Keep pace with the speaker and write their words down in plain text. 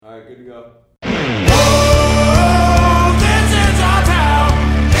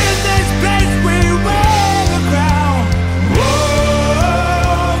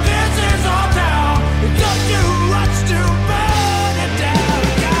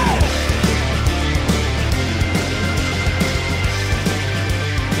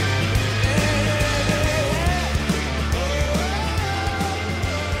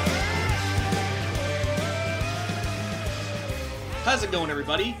it going,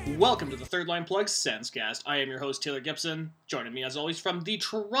 everybody? Welcome to the Third Line Plug Sensecast. I am your host, Taylor Gibson. Joining me, as always, from the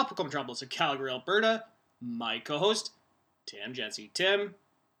tropical metropolis of Calgary, Alberta, my co-host, Tim Jensen. Tim,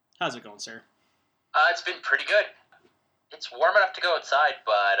 how's it going, sir? It's been pretty good. It's warm enough to go outside,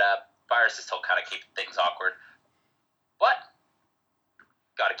 but virus is still kind of keeping things awkward. But,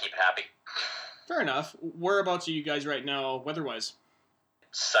 gotta keep it happy. Fair enough. Whereabouts are you guys right now, weather-wise?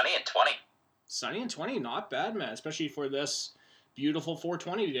 Sunny and 20. Sunny and 20, not bad, man, especially for this beautiful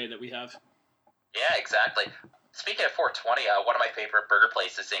 420 today that we have. Yeah, exactly. Speaking of 420, one of my favorite burger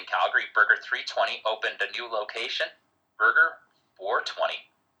places in Calgary, Burger 320, opened a new location, Burger 420.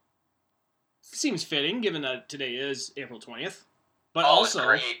 Seems fitting, given that today is April 20th. But it's also,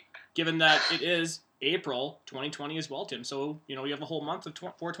 great. given that it is April 2020 as well, Tim. So, you have a whole month of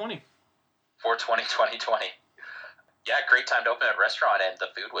 420. 420, 2020. Yeah, great time to open a restaurant, and the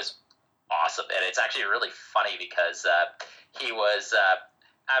food was awesome. And it's actually really funny because he was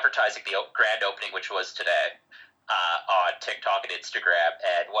advertising the grand opening, which was today, on TikTok and Instagram.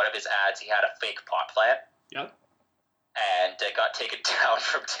 And one of his ads, he had a fake pot plant. Yep. And it got taken down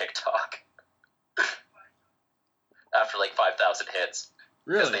from TikTok after like 5,000 hits.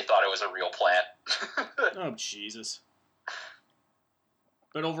 Really? Because they thought it was a real plant. Oh, Jesus.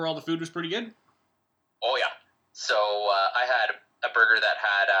 But overall, the food was pretty good? Oh, yeah. So I had a burger that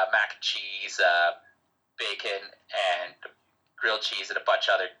had mac and cheese, bacon, and grilled cheese, and a bunch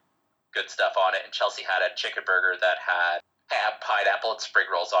of other good stuff on it. And Chelsea had a chicken burger that had ham, pineapple, and spring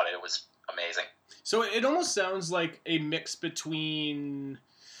rolls on it. It was amazing. So it almost sounds like a mix between...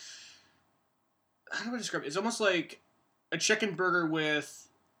 How do I describe it? It's almost like a chicken burger with...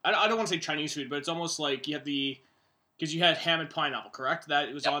 I don't want to say Chinese food, but it's almost like you have the... Because you had ham and pineapple, correct? That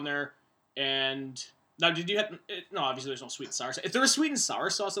it was on there. And... Now, did you have... No, obviously there's no sweet and sour sauce. If there was sweet and sour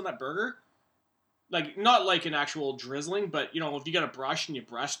sauce on that burger, like, not like an actual drizzling, but, if you got a brush and you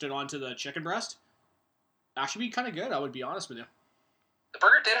brushed it onto the chicken breast, actually be kind of good, I would be honest with you. The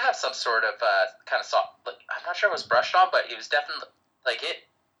burger did have some sort of kind of soft... Like, I'm not sure it was brushed on, but it was definitely... Like, it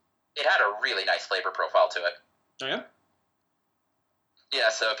had a really nice flavor profile to it. Oh, yeah? Yeah,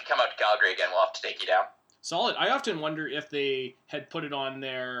 so if you come out to Calgary again, we'll have to take you down. Solid. I often wonder if they had put it on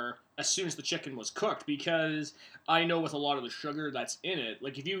there as soon as the chicken was cooked, because I know with a lot of the sugar that's in it,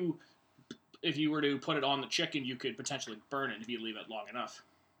 like if you were to put it on the chicken, you could potentially burn it if you leave it long enough.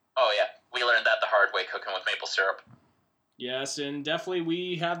 Oh yeah, we learned that the hard way cooking with maple syrup. Yes, and definitely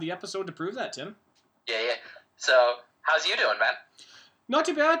we have the episode to prove that, Tim. Yeah. So, how's you doing, man? Not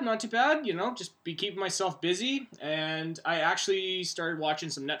too bad, just be keeping myself busy, and I actually started watching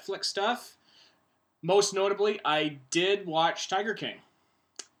some Netflix stuff. Most notably, I did watch Tiger King.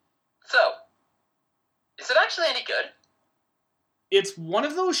 So, is it actually any good? It's one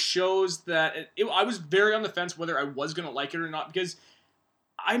of those shows that I was very on the fence whether I was going to like it or not, because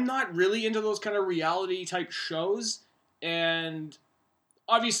I'm not really into those kind of reality type shows, and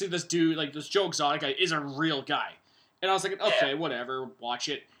obviously this dude, like this Joe Exotic guy, is a real guy. And I was like, okay, whatever, watch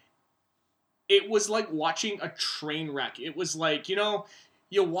it. It was like watching a train wreck. It was like, you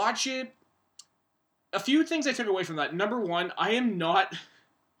watch it. A few things I took away from that. Number one,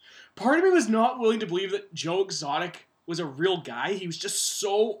 part of me was not willing to believe that Joe Exotic was a real guy. He was just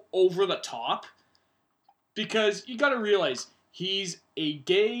so over the top. Because you gotta realize, he's a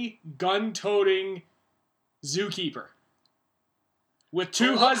gay, gun-toting zookeeper. With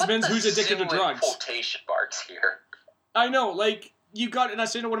two husbands who's addicted to drugs. Quotation marks here. I know, and I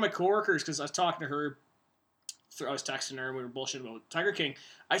said to one of my coworkers, because I was talking to her, I was texting her, and we were bullshitting about Tiger King.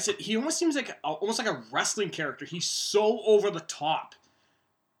 I said, he almost seems like a wrestling character. He's so over the top.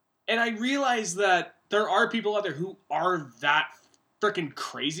 And I realized that there are people out there who are that freaking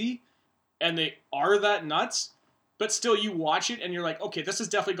crazy, and they are that nuts, but still you watch it, and you're like, okay, this has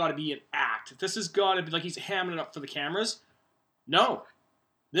definitely got to be an act. This has got to be like he's hamming it up for the cameras. No.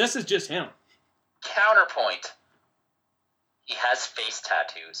 This is just him. Counterpoint. He has face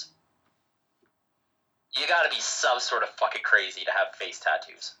tattoos. You gotta be some sort of fucking crazy to have face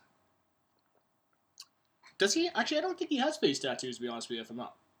tattoos. Does he? Actually, I don't think he has face tattoos, to be honest with you, if I'm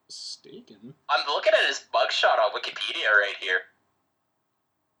not mistaken. I'm looking at his mugshot on Wikipedia right here.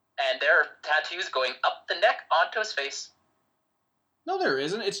 And there are tattoos going up the neck onto his face. No, there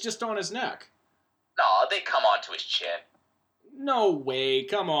isn't. It's just on his neck. No, they come onto his chin. No way.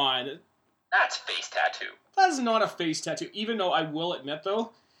 Come on. That's face tattoo. That's not a face tattoo, even though I will admit,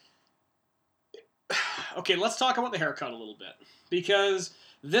 though... Okay, let's talk about the haircut a little bit. Because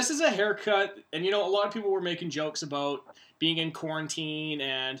this is a haircut, and a lot of people were making jokes about being in quarantine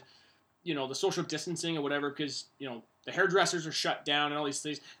and, the social distancing or whatever, because, the hairdressers are shut down and all these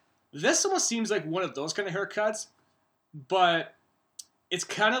things. This almost seems like one of those kind of haircuts, but It's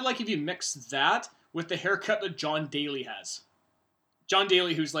kind of like if you mix that with the haircut that John Daly has. John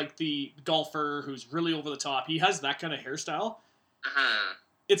Daly, who's like the golfer, who's really over the top, he has that kind of hairstyle. Mm-hmm.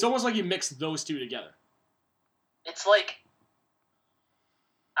 It's almost like you mix those two together. It's like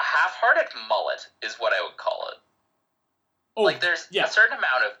a half-hearted mullet is what I would call it. Oh, like there's a certain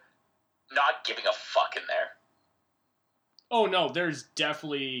amount of not giving a fuck in there. Oh no, there's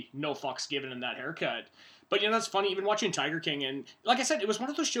definitely no fucks given in that haircut. But that's funny, even watching Tiger King, and like I said, it was one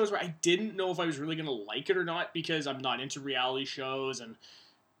of those shows where I didn't know if I was really going to like it or not because I'm not into reality shows, and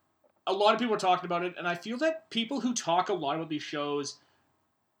a lot of people are talking about it, and I feel that people who talk a lot about these shows,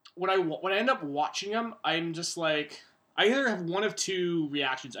 when I end up watching them, I'm just like, I either have one of two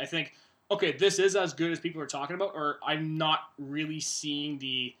reactions. I think, okay, this is as good as people are talking about, or I'm not really seeing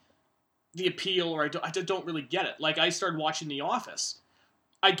the appeal, or I don't really get it. Like, I started watching The Office.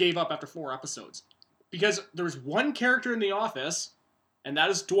 I gave up after 4 episodes. Because there was one character in The Office, and that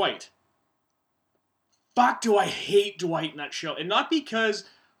is Dwight. Fuck, do I hate Dwight in that show. And not because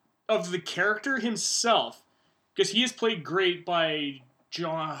of the character himself, because he is played great by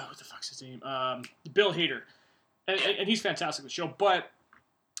John... What the fuck's his name? Bill Hader. And he's fantastic in the show. But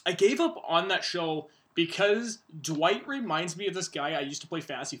I gave up on that show because Dwight reminds me of this guy I used to play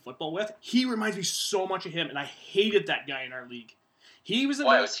fantasy football with. He reminds me so much of him, and I hated that guy in our league.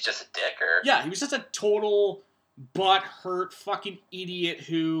 Why, was he just a dick, or? Yeah, he was just a total butt-hurt fucking idiot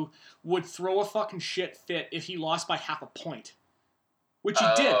who would throw a fucking shit fit if he lost by half a point. Which he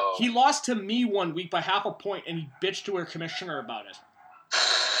did. He lost to me one week by half a point, and he bitched to our commissioner about it.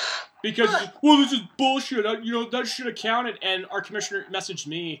 Because, well, this is bullshit. That should have counted. And our commissioner messaged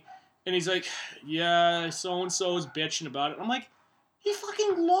me, and he's like, yeah, so-and-so is bitching about it. I'm like, he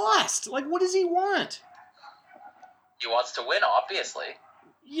fucking lost. Like, what does he want? He wants to win, obviously.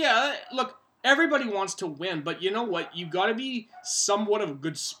 Yeah, look, everybody wants to win, but you know what? You gotta be somewhat of a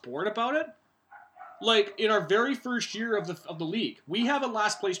good sport about it. Like, in our very first year of the league, we have a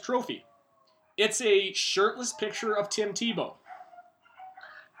last place trophy. It's a shirtless picture of Tim Tebow.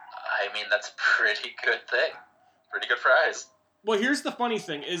 I mean, that's a pretty good thing. Pretty good prize. Well, here's the funny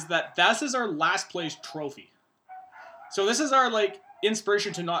thing, is that this is our last place trophy. So this is our, like,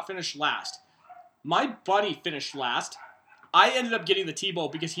 inspiration to not finish last. My buddy finished last. I ended up getting the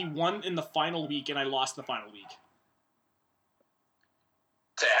Tebow because he won in the final week and I lost the final week.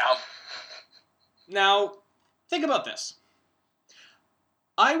 Damn. Now, think about this.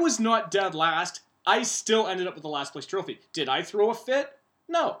 I was not dead last. I still ended up with the last place trophy. Did I throw a fit?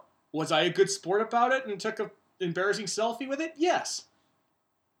 No. Was I a good sport about it and took an embarrassing selfie with it? Yes.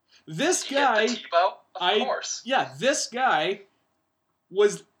 This guy... Get the Tebow? Of course. Yeah, this guy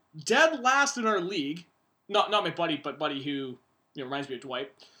was dead last in our league, not my buddy, but buddy who reminds me of Dwight.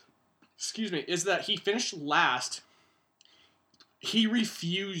 Excuse me, is that he finished last. He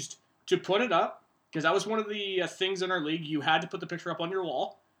refused to put it up because that was one of the things in our league. You had to put the picture up on your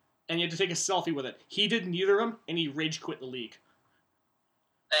wall, and you had to take a selfie with it. He did neither of them, and he rage quit the league.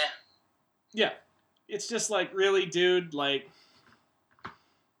 Yeah, it's just like, really, dude. Like,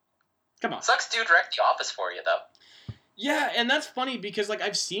 come on. Sucks to direct The Office for you, though. Yeah, and that's funny because, like,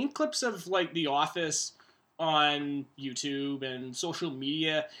 I've seen clips of, like, The Office on YouTube and social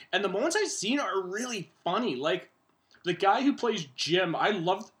media, and the moments I've seen are really funny. Like, the guy who plays Jim, I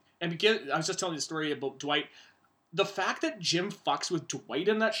love, and again, I was just telling you the story about Dwight. The fact that Jim fucks with Dwight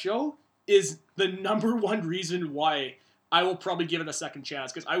in that show is the number one reason why I will probably give it a second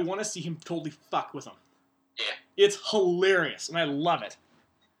chance, because I want to see him totally fuck with him. Yeah. It's hilarious, and I love it.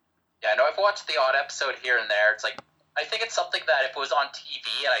 Yeah, I know I've watched the odd episode here and there. It's like, I think it's something that if it was on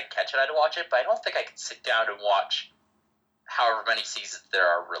TV and I'd catch it, I'd watch it, but I don't think I could sit down and watch however many seasons there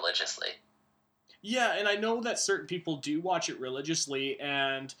are religiously. Yeah, and I know that certain people do watch it religiously,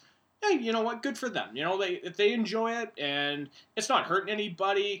 and hey, you know what? Good for them. If they enjoy it and it's not hurting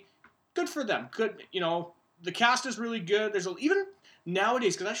anybody, good for them. Good, the cast is really good. There's even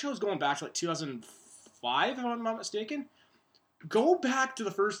nowadays, because that show is going back to like 2005, if I'm not mistaken. Go back to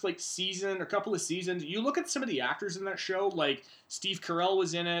the first season or couple of seasons. You look at some of the actors in that show, like Steve Carell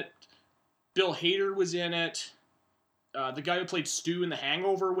was in it, Bill Hader was in it, the guy who played Stu in The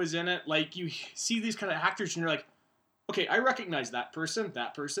Hangover was in it. Like, you see these kind of actors and you're like, okay, I recognize that person,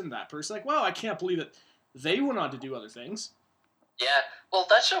 that person, that person. Like, wow, I can't believe that they went on to do other things. Yeah, well,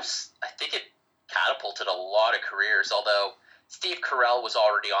 that show, I think it catapulted a lot of careers, although Steve Carell was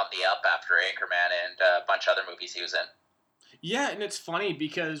already on the up after Anchorman and a bunch of other movies he was in. Yeah, and it's funny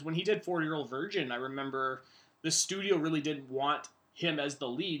because when he did 40-Year-Old Virgin, I remember the studio really didn't want him as the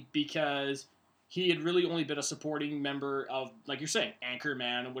lead because he had really only been a supporting member of, like you're saying,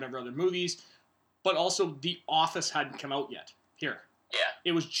 Anchorman and whatever other movies, but also The Office hadn't come out yet here. Yeah.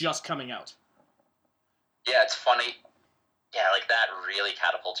 It was just coming out. Yeah, it's funny. Yeah, like that really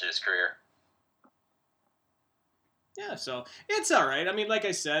catapulted his career. Yeah, so it's all right. I mean, like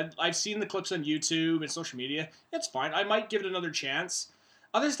I said, I've seen the clips on YouTube and social media. It's fine. I might give it another chance.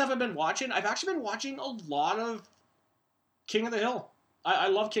 Other stuff I've been watching, I've actually been watching a lot of King of the Hill. I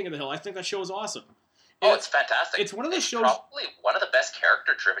love King of the Hill. I think that show is awesome. Oh, it's fantastic. It's one of those shows. Probably one of the best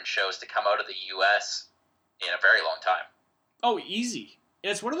character-driven shows to come out of the U.S. in a very long time. Oh, easy.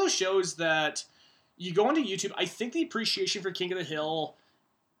 It's one of those shows that you go onto YouTube. I think the appreciation for King of the Hill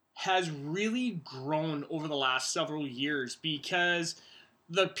has really grown over the last several years because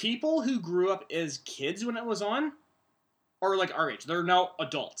the people who grew up as kids when it was on are like our age. They're now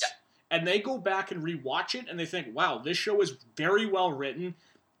adults. Yeah. And they go back and rewatch it and they think, wow, this show is very well written.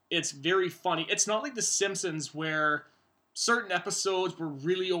 It's very funny. It's not like The Simpsons where certain episodes were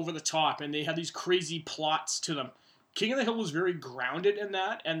really over the top and they had these crazy plots to them. King of the Hill was very grounded in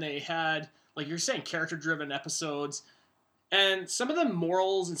that, and they had, like you're saying, character-driven episodes. And some of the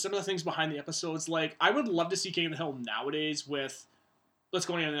morals and some of the things behind the episodes, like, I would love to see King of the Hill nowadays with what's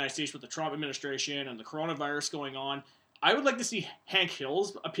going on in the United States with the Trump administration and the coronavirus going on. I would like to see Hank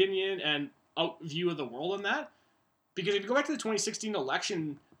Hill's opinion and view of the world on that. Because if you go back to the 2016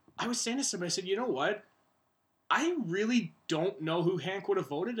 election, I was saying to somebody, I said, you know what? I really don't know who Hank would have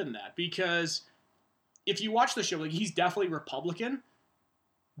voted in that. Because if you watch the show, like, he's definitely Republican,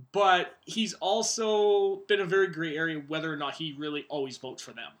 but he's also been a very gray area whether or not he really always votes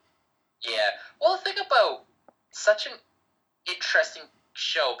for them. Yeah. Well, think about such an interesting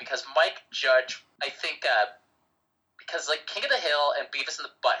show because Mike Judge, I think, because like King of the Hill and Beavis and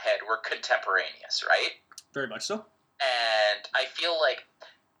the Butthead were contemporaneous, right? Very much so. And I feel like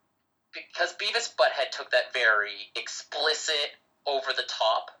because Beavis Butthead took that very explicit,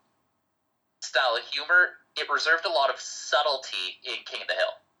 over-the-top style of humor, it reserved a lot of subtlety in King of the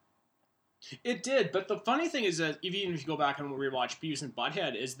Hill. It did, but the funny thing is that even if you go back and rewatch Beavis and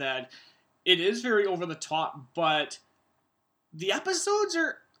Butthead, is that it is very over-the-top, but the episodes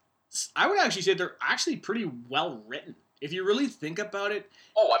are, I would actually say they're actually pretty well-written. If you really think about it.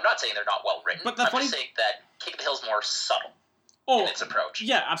 Oh, I'm not saying they're not well-written. But I'm just saying that King of the Hill's more subtle. In its approach.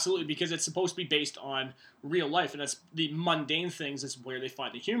 Yeah, absolutely, because it's supposed to be based on real life, and that's the mundane things is where they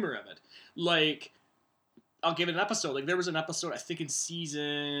find the humor of it. Like, I'll give it an episode. Like, there was an episode, I think in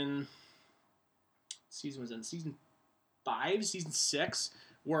season 5, season 6,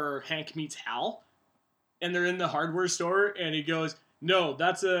 where Hank meets Hal, and they're in the hardware store, and he goes, he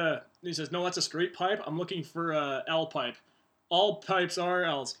says, no, that's a straight pipe. I'm looking for a L pipe. All pipes are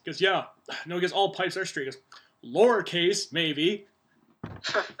L's. He goes, yeah. No, he goes, all pipes are straight. He goes, lowercase, maybe.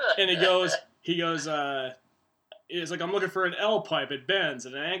 And he goes, it's like, I'm looking for an L pipe. It bends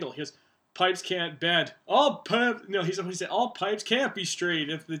at an angle. He goes, pipes can't bend. He said, all pipes can't be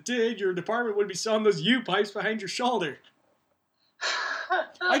straight. If they did, your department would be selling those U-pipes behind your shoulder.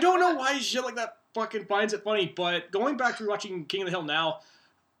 I don't know why shit like that fucking finds it funny, but going back to watching King of the Hill now,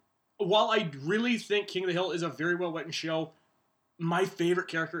 while I really think King of the Hill is a very well-written show, my favorite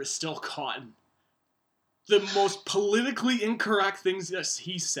character is still Cotton. The most politically incorrect things that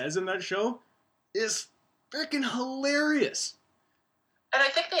he says in that show is freaking hilarious. And I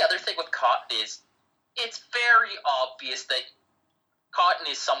think the other thing with Cotton is it's very obvious that Cotton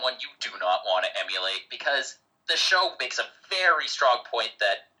is someone you do not want to emulate because the show makes a very strong point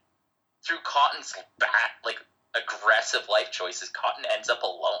that through Cotton's aggressive life choices, Cotton ends up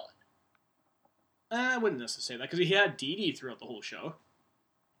alone. I wouldn't necessarily say that because he had Dee Dee throughout the whole show.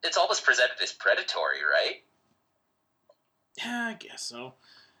 It's almost presented as predatory, right? Yeah, I guess so.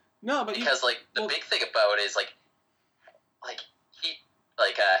 No, but because the big thing about it is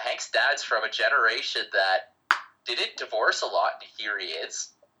Hank's dad's from a generation that didn't divorce a lot, and here he is.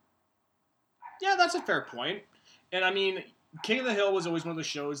 Yeah, that's a fair point. And I mean, King of the Hill was always one of the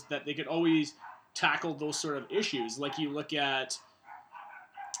shows that they could always tackle those sort of issues. Like you look at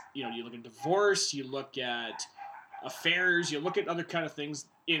divorce, you look at affairs, you look at other kind of things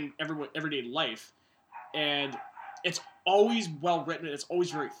in everyday life, and it's always well written and it's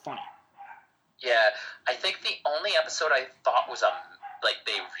always very funny. Yeah, I think the only episode I thought was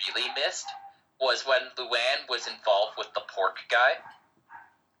they really missed was when Luann was involved with the pork guy.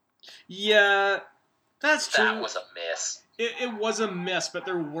 Yeah, that's true. That was a miss. It was a miss, but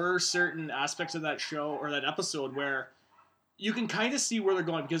there were certain aspects of that show or that episode where you can kind of see where they're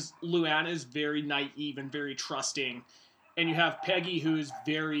going because Luann is very naive and very trusting, and you have Peggy who's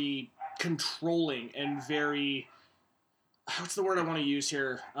very controlling and very, what's the word I want to use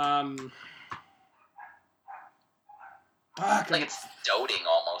here? It's doting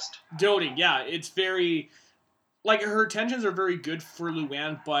almost. Doting, yeah. It's very, like, her intentions are very good for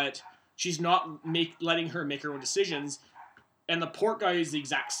Luann, but she's not letting her make her own decisions, and the port guy is the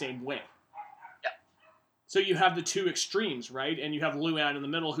exact same way. Yeah. So you have the two extremes, right? And you have Luann in the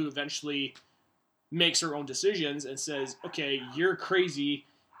middle who eventually makes her own decisions and says, okay, you're crazy,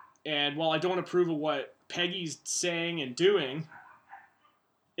 and while I don't approve of what Peggy's saying and doing,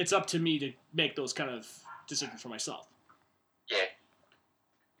 it's up to me to make those kind of decisions for myself. Yeah.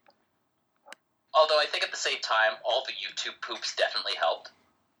 Although I think at the same time, all the YouTube poops definitely helped.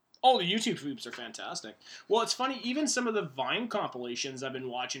 Oh, the YouTube poops are fantastic. Well, it's funny, even some of the Vine compilations I've been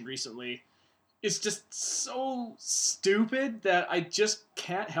watching recently, it's just so stupid that I just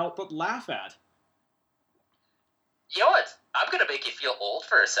can't help but laugh at. You know what? I'm going to make you feel old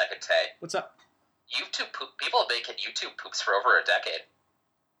for a second, Tay. What's up? People have been making YouTube poops for over a decade.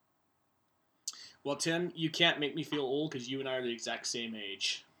 Well, Tim, you can't make me feel old because you and I are the exact same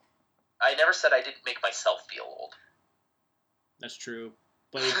age. I never said I didn't make myself feel old. That's true.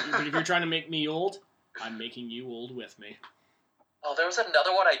 But if you're trying to make me old, I'm making you old with me. Oh, there was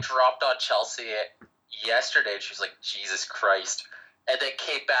another one I dropped on Chelsea yesterday, and she was like, Jesus Christ. And then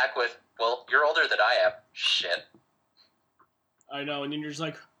came back with, well, you're older than I am. Shit. I know, and then you're just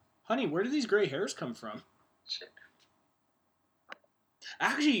like, honey, where do these gray hairs come from? Shit.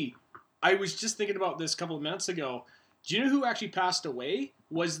 Actually, I was just thinking about this a couple of minutes ago. Do you know who actually passed away?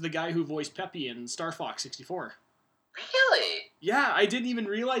 Was the guy who voiced Peppy in Star Fox 64. Really? Yeah, I didn't even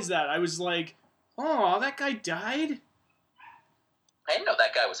realize that. I was like, oh, that guy died? I didn't know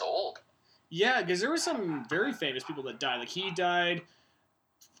that guy was old. Yeah, because there were some very famous people that died. Like, he died,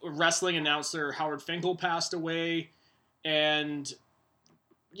 wrestling announcer Howard Finkel passed away, and,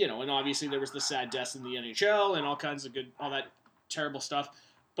 you know, and obviously there was the sad deaths in the NHL and all kinds of all that terrible stuff.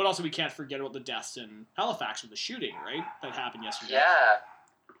 But also we can't forget about the deaths in Halifax with the shooting, right? That happened yesterday. Yeah.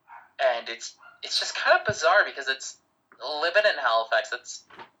 And it's just kind of bizarre because it's living in Halifax.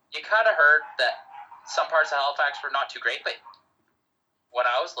 You kind of heard that some parts of Halifax were not too great, but when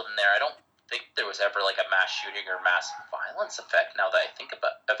I was living there, I don't think there was ever like a mass shooting or mass violence event. Now that I think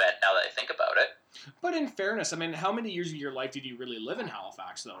about it. But in fairness, I mean, how many years of your life did you really live in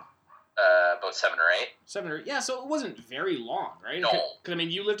Halifax, though? About 7 or 8. 7 or 8. Yeah, so it wasn't very long, right? No. Because, I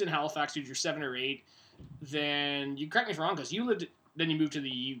mean, you lived in Halifax, dude, you're 7 or 8. Then, you correct me if I'm wrong, because you moved to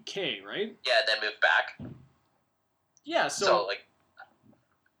the UK, right? Yeah, then moved back. Yeah, so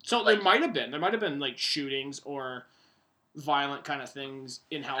there might have been, like, shootings or violent kind of things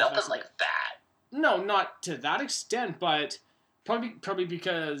in Halifax. Nothing like that. No, not to that extent, but probably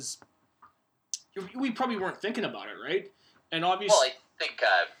because we probably weren't thinking about it, right? And obviously... Well, I think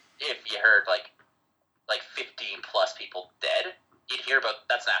if you heard, like 15 plus people dead, you'd hear about...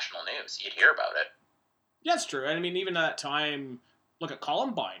 That's national news. You'd hear about it. Yeah, it's true. And I mean, even at that time, look at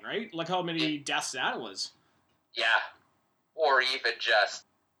Columbine, right? Look how many deaths that was. Yeah. Or even just...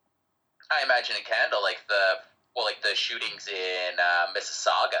 I imagine in Canada, like the shootings in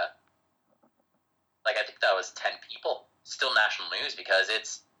Mississauga. Like, I think that was 10 people. Still national news because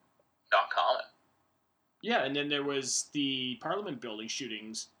it's not common. Yeah, and then there was the Parliament building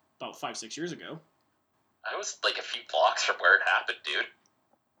shootings about 5-6 years ago. I was like a few blocks from where it happened, dude.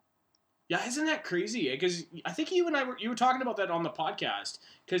 Yeah, isn't that crazy? Because I think you were talking about that on the podcast.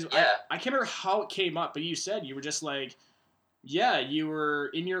 Because I can't remember how it came up, but you said you were just like, yeah, you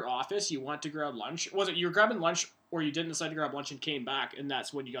were in your office, you went to grab lunch. Was it you were grabbing lunch, or you didn't decide to grab lunch and came back, and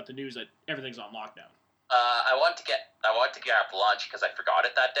that's when you got the news that everything's on lockdown? I wanted to grab lunch because I forgot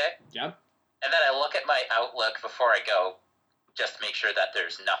it that day. Yeah. And then I look at my Outlook before I go, just to make sure that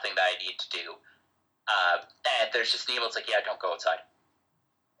there's nothing that I need to do. And there's just an email. It's like, yeah, don't go outside.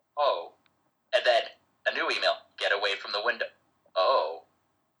 Oh. And then a new email. Get away from the window. Oh.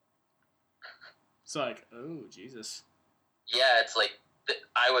 It's like, oh, Jesus. Yeah, it's like,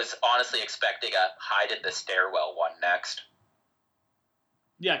 I was honestly expecting a hide in the stairwell one next.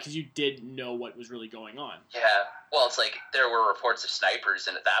 Yeah, because you did know what was really going on. Yeah. Well, it's like, there were reports of snipers,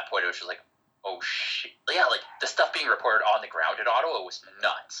 and at that point it was just like, oh, shit. Yeah, like, the stuff being reported on the ground in Ottawa was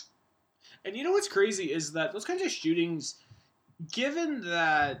nuts. And you know what's crazy is that those kinds of shootings, given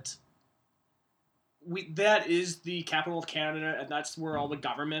that that is the capital of Canada and that's where all the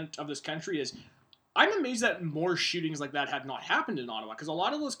government of this country is, I'm amazed that more shootings like that had not happened in Ottawa, because a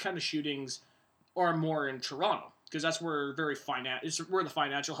lot of those kind of shootings are more in Toronto, because that's where where the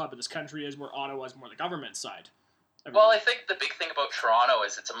financial hub of this country is, where Ottawa is more the government side. Well, I think the big thing about Toronto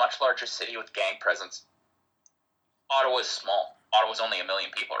is it's a much larger city with gang presence. Ottawa's small. Ottawa's only 1 million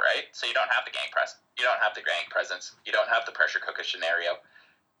people, right? So you don't have the gang presence. You don't have the gang presence. You don't have the pressure cooker scenario.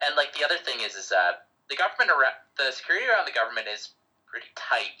 And like the other thing is that the security around the government is pretty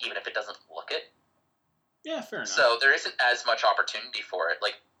tight, even if it doesn't look it. Yeah, fair enough. So there isn't as much opportunity for it.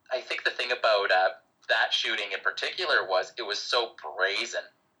 Like, I think the thing about that shooting in particular was it was so brazen.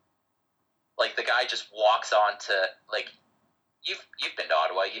 Like, the guy just walks onto, like, you've been to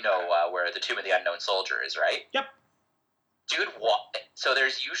Ottawa, you know where the Tomb of the Unknown Soldier is, right? Yep. Dude, so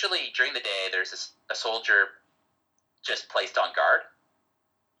there's usually, during the day, there's a soldier just placed on guard,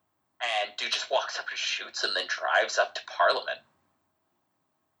 and dude just walks up and shoots and then drives up to Parliament.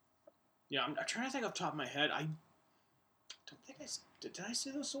 Yeah, I'm trying to think off the top of my head. I don't think did I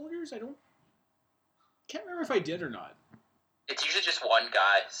see those soldiers? Can't remember if I did or not. It's usually just one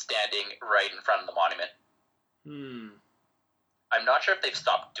guy standing right in front of the monument. I'm not sure if they've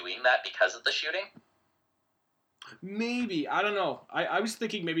stopped doing that because of the shooting. Maybe. I don't know. I was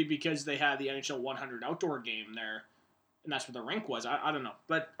thinking maybe because they had the NHL 100 outdoor game there, and that's where the rink was. I don't know.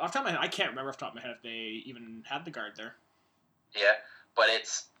 But off the top of my head, I can't remember off the top of my head if they even had the guard there. Yeah, but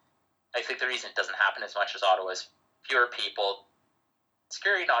I think the reason it doesn't happen as much as Ottawa is fewer people.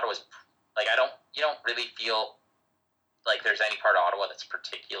 Security in Ottawa is, like, you don't really feel like there's any part of Ottawa that's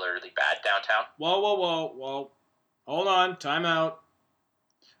particularly bad downtown. Whoa. Hold on. Time out.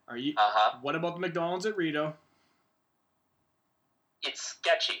 Are you... What about the McDonald's at Rideau? It's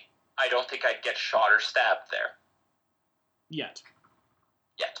sketchy. I don't think I'd get shot or stabbed there. Yet.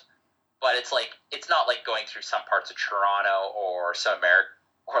 But it's not like going through some parts of Toronto or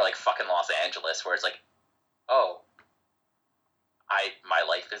or like fucking Los Angeles where it's like, oh, my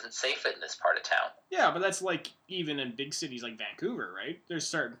life isn't safe in this part of town. Yeah, but that's like even in big cities like Vancouver, right? There's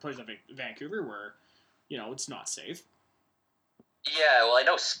certain places like Vancouver where, it's not safe. Yeah, well, I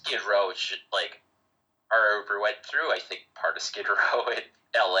know Skid Row, our Uber went through, I think, part of Skid Row in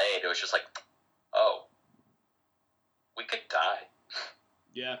LA, and it was just like, oh, we could die.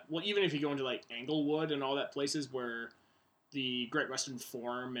 Yeah, well, even if you go into like Englewood and all that places where the Great Western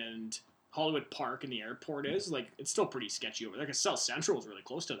Forum and Hollywood Park and the airport is, like, it's still pretty sketchy over there, because South Central is really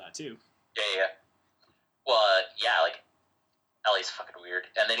close to that, too. Yeah. Well, like, LA's fucking weird.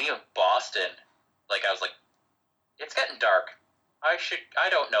 And then even Boston, like, I was like, it's getting dark. I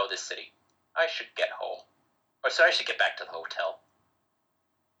don't know this city. I should get home. I should get back to the hotel.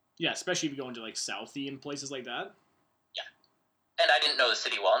 Yeah, especially if you go into, like, Southie and places like that. Yeah. And I didn't know the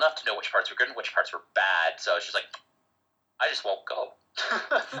city well enough to know which parts were good and which parts were bad, so I was just like, I just won't go.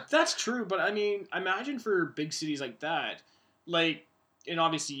 That's true, but I mean, imagine for big cities like that, like, and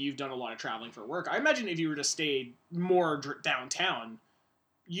obviously you've done a lot of traveling for work. I imagine if you were to stay more downtown,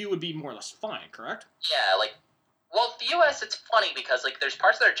 you would be more or less fine, correct? Yeah, like, well, the U.S., it's funny because, like, there's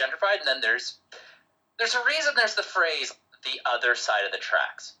parts that are gentrified, and then there's a reason there's the phrase, the other side of the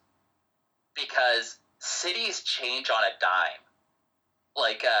tracks. Because cities change on a dime.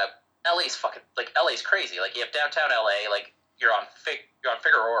 Like, LA's crazy. Like, you have downtown LA, like, you're on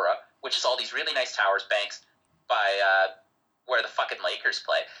Figueroa, which is all these really nice towers, banks, by where the fucking Lakers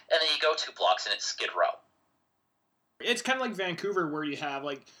play. And then you go 2 blocks and it's Skid Row. It's kind of like Vancouver, where you have,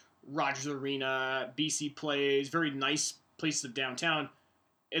 like, Rogers Arena, BC Place, very nice places of downtown,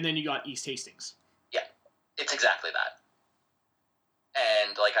 and then you got East Hastings. Yeah, it's exactly that.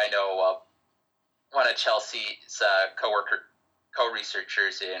 And, like, I know one of Chelsea's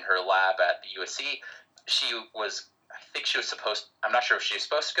co-researchers in her lab at the USC, I'm not sure if she was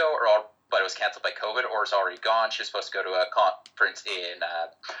supposed to go, but it was canceled by COVID or is already gone. She was supposed to go to a conference in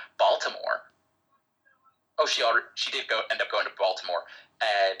Baltimore. Oh, she did end up going to Baltimore.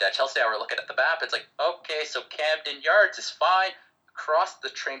 And Chelsea and I were looking at the map. It's like, okay, so Camden Yards is fine. Across the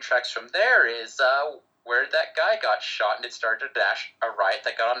train tracks from there is where that guy got shot, and it started a riot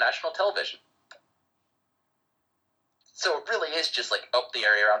that got on national television. So it really is just like, the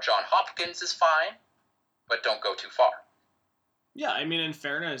area around Johns Hopkins is fine, but don't go too far. Yeah, I mean, in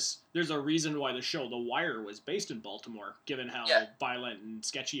fairness, there's a reason why the show The Wire was based in Baltimore, given how violent and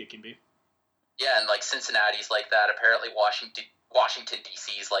sketchy it can be. Yeah, and like Cincinnati's like that. Apparently Washington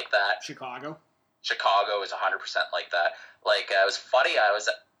D.C.'s like that. Chicago is 100% like that. Like, it was funny, I was,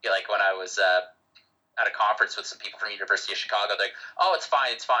 like, when I was at a conference with some people from the University of Chicago, they're like, oh, it's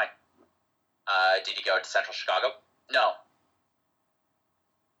fine. Did you go to Central Chicago? No.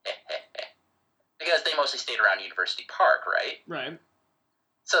 Because they mostly stayed around University Park, right? Right.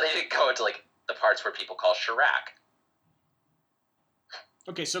 So they didn't go into, like, the parts where people call Chirac.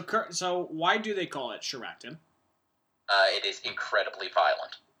 Okay, so why do they call it Chirac, Tim? It is incredibly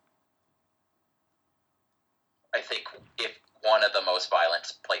violent. I think one of the most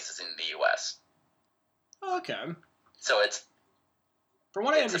violent places in the U.S. Okay. So it's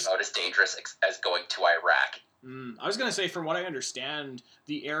about as dangerous as going to Iraq. I was going to say, from what I understand,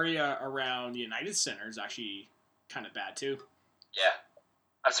 the area around the United Center is actually kind of bad, too. Yeah.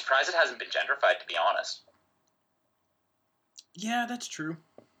 I'm surprised it hasn't been gentrified, to be honest. Yeah, that's true.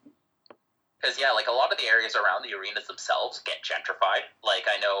 Because, yeah, like, a lot of the areas around the arenas themselves get gentrified. Like,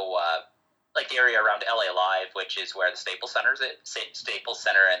 I know, like, the area around LA Live, which is where the Staples Center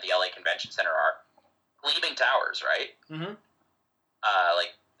and the LA Convention Center are, gleaming towers, right? Mm-hmm.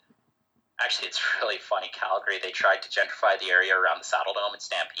 Like, actually, it's really funny. Calgary, they tried to gentrify the area around the Saddle Dome and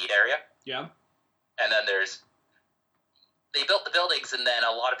Stampede area. Yeah. And then they built the buildings, and then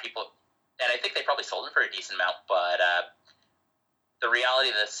a lot of people, and I think they probably sold them for a decent amount, but the reality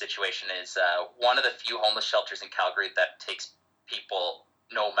of this situation is one of the few homeless shelters in Calgary that takes people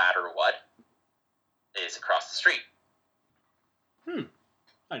no matter what is across the street.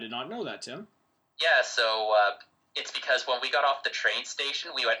 I did not know that, Tim. Yeah, so it's because when we got off the train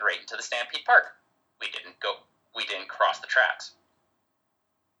station, we went right into the Stampede Park. We didn't cross the tracks.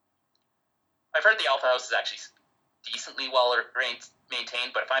 I've heard the Alpha House is actually decently well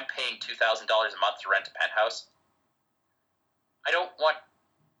maintained, but if I'm paying $2,000 a month to rent a penthouse, I don't want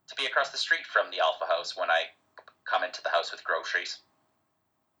to be across the street from the Alpha House when I come into the house with groceries.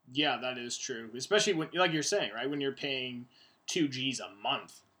 Yeah, that is true. Especially when, like you're saying, right? When you're paying $2,000 a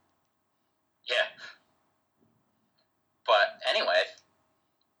month. Yeah. But anyway,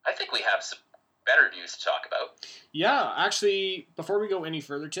 I think we have some better news to talk about. Yeah, actually, before we go any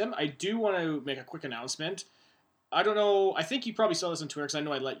further, Tim, I do want to make a quick announcement. I don't know, I think you probably saw this on Twitter because I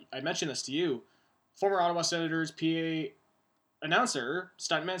know I mentioned this to you. Former Ottawa Senators PA announcer,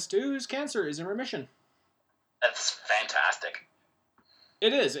 Stuntman Stu's cancer is in remission. That's fantastic.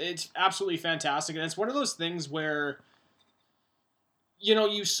 It is. It's absolutely fantastic. And it's one of those things where, you know,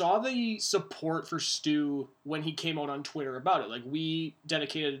 you saw the support for Stu when he came out on Twitter about it. Like, we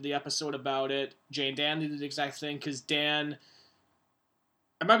dedicated the episode about it. Jay and Dan did the exact thing because Dan,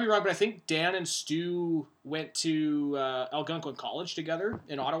 I might be wrong, but I think Dan and Stu went to Algonquin College together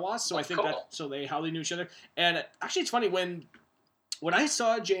in Ottawa. So I think cool. How they knew each other. And actually, it's funny when I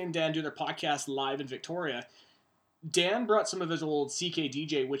saw Jay and Dan do their podcast live in Victoria, Dan brought some of his old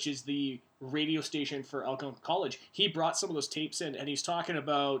CKDJ, which is the radio station for Algonquin College. He brought some of those tapes in, and he's talking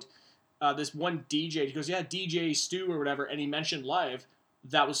about this one DJ. He goes, yeah, DJ Stu or whatever, and he mentioned live,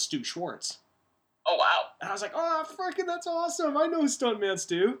 that was Stu Schwartz. Oh, wow. And I was like, oh, fucking, that's awesome. I know Stuntman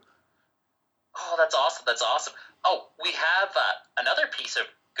Stu. Oh, that's awesome. That's awesome. Oh, we have another piece of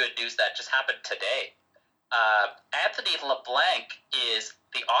good news that just happened today. Anthony LeBlanc is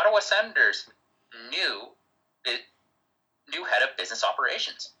the Ottawa Senators' new head of business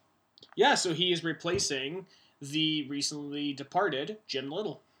operations. Yeah, so he is replacing the recently departed Jim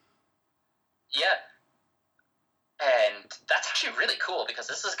Little. Yeah. And that's actually really cool because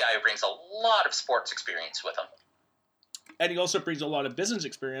this is a guy who brings a lot of sports experience with him. And he also brings a lot of business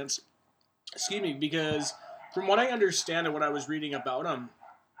experience. Because from what I understand and what I was reading about him,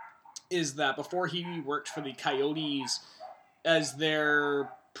 is that before he worked for the Coyotes as their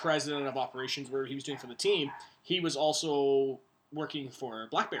president of operations, where he was doing for the team, he was also working for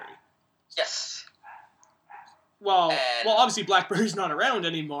BlackBerry. Yes. Well, obviously BlackBerry's not around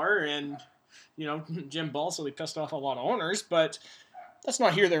anymore, and, you know, Jim Balsillie pissed off a lot of owners, but that's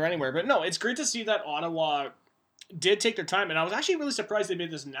not here, there, anywhere. But no, it's great to see that Ottawa did take their time, and I was actually really surprised they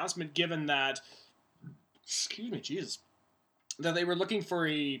made this announcement, given that, that they were looking for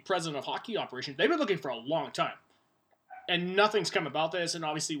a president of hockey operations. They've been looking for a long time, and nothing's come about this, and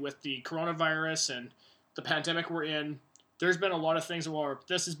obviously with the coronavirus and the pandemic we're in, there's been a lot of things where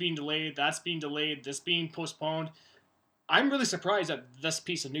this is being delayed, that's being delayed, this being postponed. I'm really surprised that this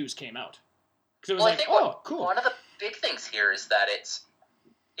piece of news came out. Because it was cool. One of the big things here is that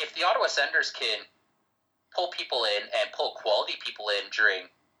if the Ottawa Senators can pull people in and pull quality people in during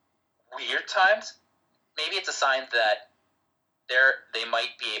weird times, maybe it's a sign that they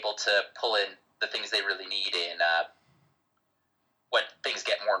might be able to pull in the things they really need in when things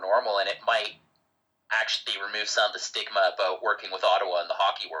get more normal, and it might actually remove some of the stigma about working with Ottawa in the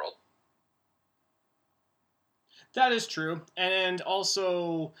hockey world. That is true. And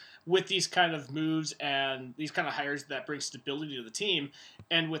also, with these kind of moves and these kind of hires that bring stability to the team,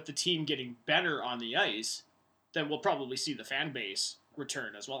 and with the team getting better on the ice, then we'll probably see the fan base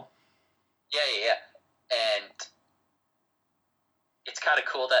return as well. Yeah. And it's kind of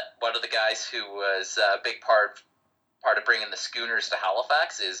cool that one of the guys who was a big part of bringing the Schooners to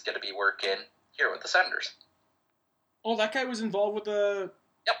Halifax is going to be working here with the Senators. Oh, that guy was involved with the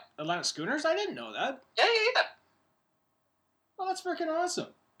Atlanta Schooners? I didn't know that. Yeah. Oh, that's freaking awesome.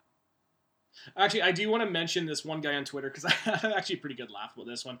 Actually, I do want to mention this one guy on Twitter, because I had actually a pretty good laugh about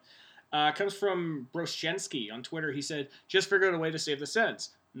this one. Comes from Broschensky on Twitter. He said, just figured out a way to save the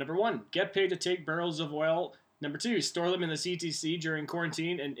cents. Number 1, get paid to take barrels of oil. Number 2, store them in the CTC during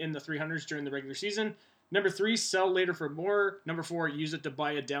quarantine and in the 300s during the regular season. Number 3, sell later for more. Number 4, use it to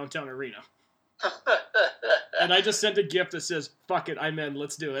buy a downtown arena. And I just sent a gift that says, fuck it, I'm in,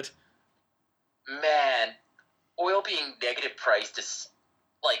 let's do it. Man, oil being negative priced is,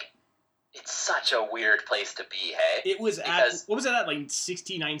 like, it's such a weird place to be, hey? It was at, what was it at, like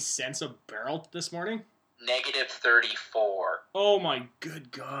 69 cents a barrel this morning? Negative 34. Oh my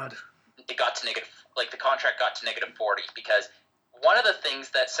good God. It got to negative, like, the contract got to negative 40, because one of the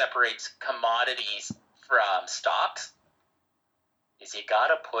things that separates commodities from stocks is you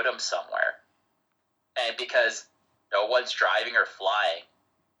gotta put them somewhere. And because no one's driving or flying,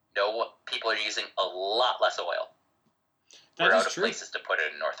 people are using a lot less oil. We're out of places to put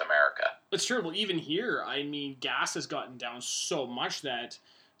it in North America. It's true. Well, even here, I mean, gas has gotten down so much that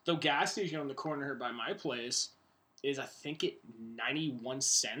the gas station on the corner here by my place is, I think, at 91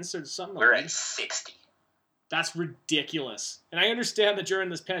 cents or something. We're at 60. That's ridiculous. And I understand that during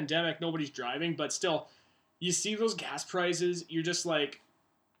this pandemic, nobody's driving, but still, you see those gas prices, you're just like,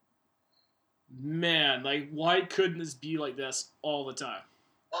 man, like, why couldn't this be like this all the time?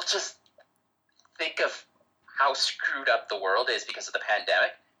 Well, just think of how screwed up the world is because of the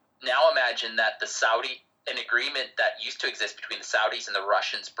pandemic. Now imagine that an agreement that used to exist between the Saudis and the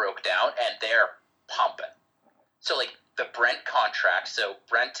Russians broke down, and they're pumping. So, like, the Brent contract, so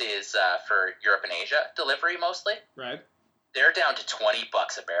Brent is for Europe and Asia delivery mostly. Right. They're down to $20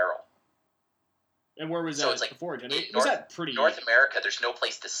 a barrel. And where was that before? Was that pretty? North America, there's no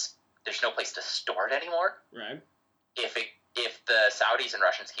place to store it anymore. Right. If the Saudis and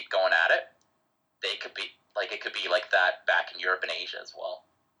Russians keep going at it, it could be like that back in Europe and Asia as well.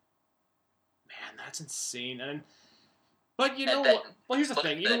 Man, that's insane. But you know what? Well, here's the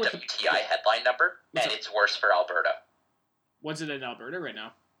thing. Even with the WTI headline number, and it's worse for Alberta. What's it in Alberta right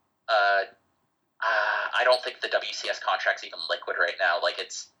now? I don't think the WCS contract's even liquid right now. Like,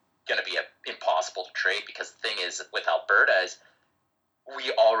 it's going to be impossible to trade, because the thing is with Alberta is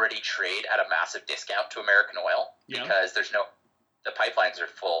we already trade at a massive discount to American oil because the pipelines are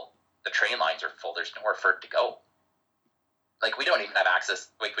full, the train lines are full, there's nowhere for it to go. Like, we don't even have access,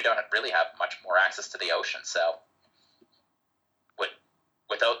 like, we don't really have much more access to the ocean, so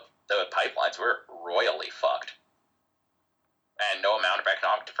without the pipelines, we're royally fucked. And no amount of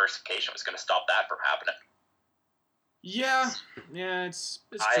economic diversification was going to stop that from happening. Yeah, it's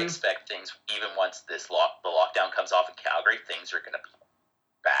I true. expect things, even once the lockdown comes off in Calgary, things are going to be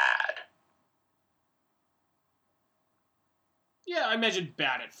bad. Yeah, I imagine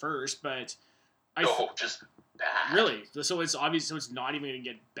bad at first, but just bad. Really? So it's obvious. So it's not even going to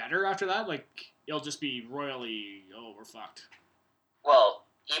get better after that. Like, it'll just be royally. Oh, we're fucked. Well,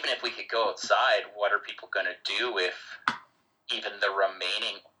 even if we could go outside, what are people going to do if even the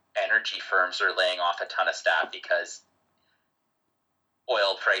remaining energy firms are laying off a ton of staff because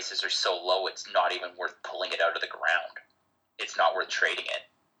oil prices are so low, it's not even worth pulling it out of the ground. It's not worth trading it.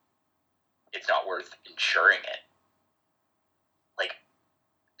 It's not worth insuring it. Like,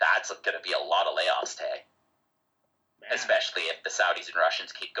 that's going to be a lot of layoffs today. Man. Especially if the Saudis and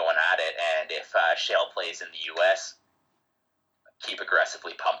Russians keep going at it, and if shale plays in the U.S. keep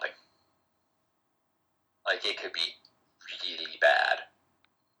aggressively pumping. Like, it could be really bad.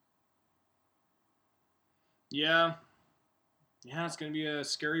 Yeah, it's going to be a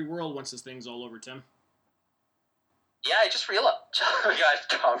scary world once this thing's all over, Tim. Yeah, I just realized, you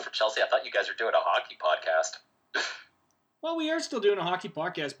guys gone for Chelsea. I thought you guys were doing a hockey podcast. Well, we are still doing a hockey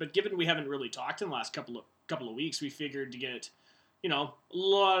podcast, but given we haven't really talked in the last couple of weeks, we figured to get, a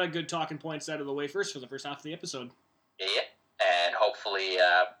lot of good talking points out of the way first for the first half of the episode. Yeah, and hopefully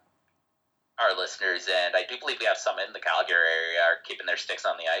our listeners, and I do believe we have some in the Calgary area, are keeping their sticks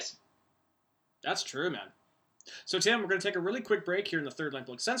on the ice. That's true, man. So, Tim, we're going to take a really quick break here in the Third Line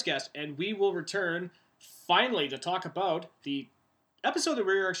Plug Sensecast, and we will return finally to talk about the episode that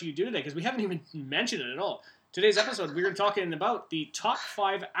we're actually doing today, because we haven't even mentioned it at all. Today's episode, we're talking about the top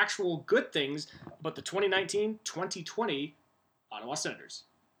 5 actual good things about the 2019-2020 Ottawa Senators.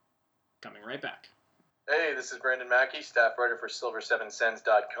 Coming right back. Hey, this is Brandon Mackey, staff writer for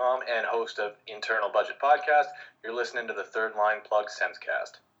Silver7Cents.com and host of Internal Budget Podcast. You're listening to the Third Line Plug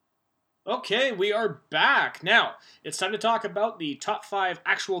Sensecast. Okay, we are back. Now, it's time to talk about the top 5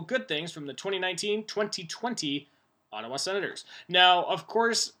 actual good things from the 2019-2020 Ottawa Senators. Now, of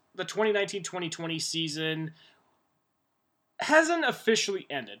course, the 2019-2020 season hasn't officially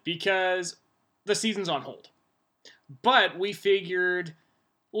ended because the season's on hold. But we figured,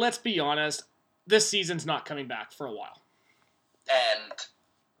 let's be honest, this season's not coming back for a while. And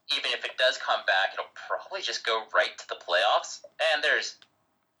even if it does come back, it'll probably just go right to the playoffs. And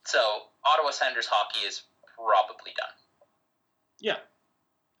so Ottawa Senators hockey is probably done. Yeah.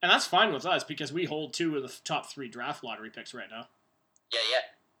 And that's fine with us because we hold 2 of the top 3 draft lottery picks right now. Yeah.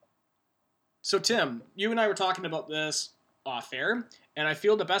 So, Tim, you and I were talking about this off air, and I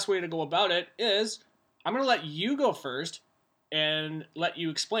feel the best way to go about it is I'm going to let you go first and let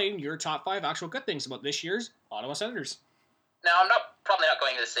you explain your top 5 actual good things about this year's Ottawa Senators. Now, I'm probably not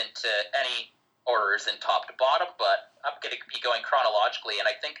going this into any orders in top to bottom, but I'm going to be going chronologically, and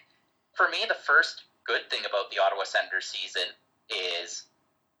I think for me, the first good thing about the Ottawa Senators season is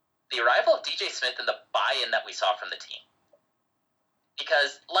the arrival of DJ Smith and the buy-in that we saw from the team.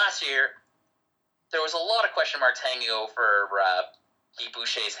 Because last year, there was a lot of question marks hanging over Guy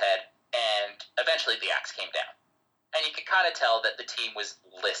Boucher's head, and eventually the axe came down. And you could kind of tell that the team was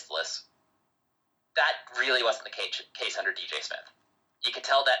listless. That really wasn't the case under DJ Smith. You could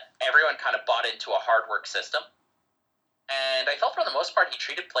tell that everyone kind of bought into a hard work system, and I felt for the most part he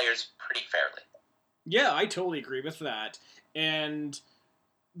treated players pretty fairly. Yeah, I totally agree with that. And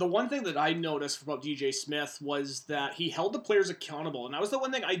the one thing that I noticed about DJ Smith was that he held the players accountable, and that was the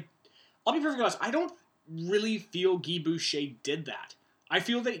one thing I'll be perfectly honest, I don't really feel Guy Boucher did that. I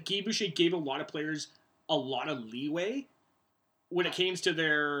feel that Guy Boucher gave a lot of players a lot of leeway when it came to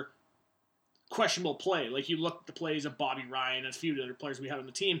their questionable play. Like, you look at the plays of Bobby Ryan and a few other players we had on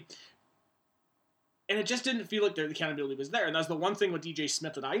the team, and it just didn't feel like the accountability was there. And that's the one thing with DJ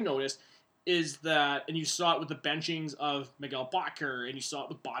Smith that I noticed is that, and you saw it with the benchings of Miguel Bacher, and you saw it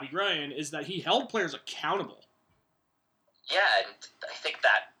with Bobby Ryan, is that he held players accountable. Yeah, and I think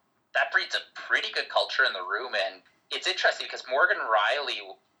that breeds a pretty good culture in the room, and it's interesting because Morgan Riley,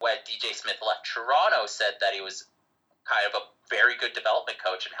 when DJ Smith left Toronto, said that he was kind of a very good development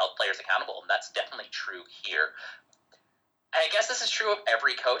coach and held players accountable, and that's definitely true here. And I guess this is true of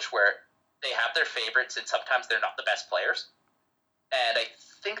every coach where they have their favorites and sometimes they're not the best players. And I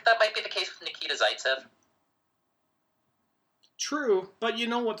think that might be the case with Nikita Zaitsev. True, but you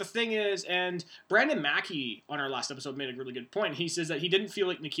know what the thing is, and Brandon Mackey on our last episode made a really good point. He says that he didn't feel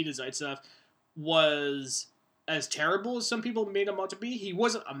like Nikita Zaitsev was as terrible as some people made him out to be. He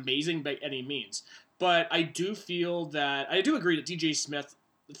wasn't amazing by any means, but I do agree that DJ Smith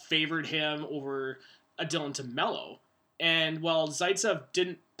favored him over a Dylan DeMello. And while Zaitsev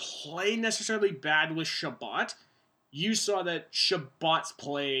didn't play necessarily bad with Shabbat, you saw that Shabbat's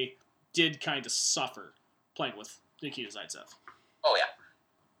play did kind of suffer playing with Nikita Zaitsev. Oh, yeah.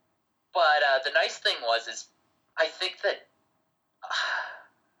 But the nice thing is I think that,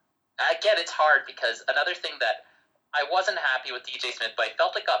 again, it's hard because another thing that I wasn't happy with DJ Smith, but I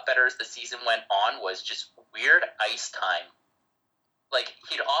felt it got better as the season went on, was just weird ice time. Like,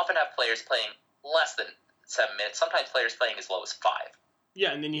 he'd often have players playing less than 7 minutes, sometimes players playing as low as 5.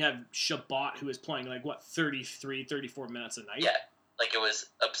 Yeah, and then you have Shabbat, who was playing, 33, 34 minutes a night? Yeah, like, it was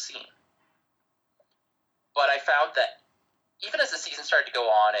obscene. But I found that even as the season started to go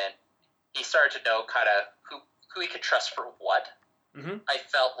on and he started to know kind of who he could trust for what, I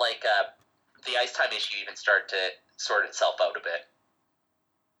felt like the ice time issue even started to sort itself out a bit.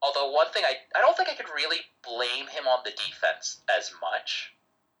 Although one thing, I don't think I could really blame him on the defense as much,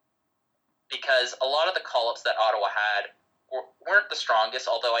 because a lot of the call-ups that Ottawa had weren't the strongest,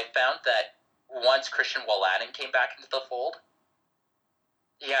 although I found that once Christian Wolanin came back into the fold,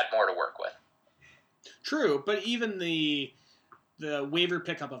 he had more to work with. True, but even the waiver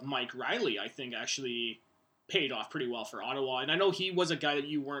pickup of Mike Riley, I think, actually paid off pretty well for Ottawa. And I know he was a guy that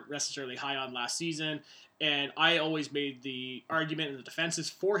you weren't necessarily high on last season, and I always made the argument in the defenses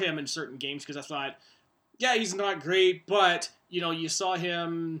for him in certain games because I thought, yeah, he's not great, but, you saw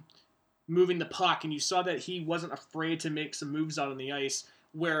him moving the puck, and you saw that he wasn't afraid to make some moves out on the ice,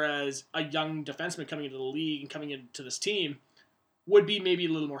 whereas a young defenseman coming into the league and coming into this team would be maybe a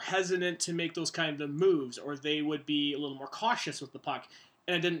little more hesitant to make those kind of moves, or they would be a little more cautious with the puck.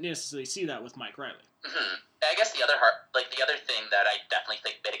 And I didn't necessarily see that with Mike Riley. Mm-hmm. I guess the other thing that I definitely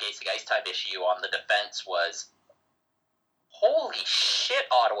think mitigates the ice time issue on the defense was, holy shit,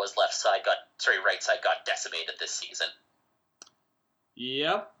 Ottawa's right side got decimated this season.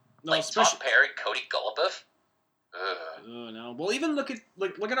 Yep. No, Tom Perry, Cody Goluboff. Oh no. Well, even look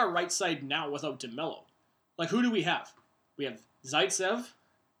at our right side now without DeMello. Who do we have? We have Zaitsev.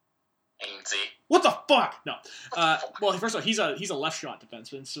 Ainsley. What the fuck? No. Well, first of all, he's a left shot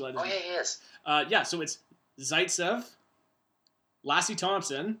defenseman. So yeah, he is. So it's Zaitsev, Lassie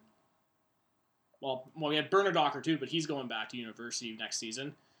Thompson. Well, we had Bernard Docker too, but he's going back to university next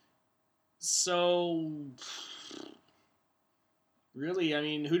season. So, really, I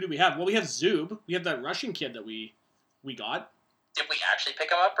mean, who do we have? Well, we have Zub. We have that Russian kid that we got. Did we actually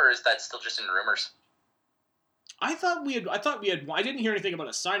pick him up, or is that still just in rumors? I thought we had. I didn't hear anything about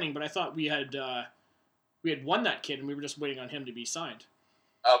a signing, but I thought we had won that kid, and we were just waiting on him to be signed.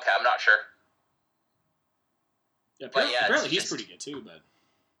 Okay, I'm not sure. Yeah, But yeah, apparently it's he's just- pretty good too, but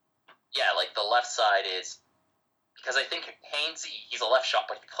Yeah, like the left side is because I think Hainsey, he's a left shot,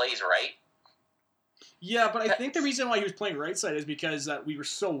 but he plays right. yeah, but I think the reason why he was playing right side is because we were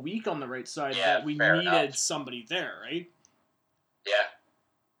so weak on the right side Yeah, that we fair needed enough. somebody there, right? Yeah.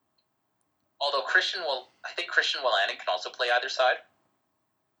 Although I think Christian Wolanin can also play either side.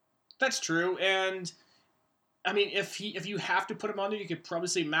 That's true, and I mean, if you have to put him on there, you could probably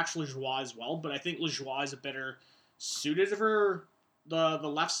say Max Lajoie as well. But I think Lajoie is a better suited for the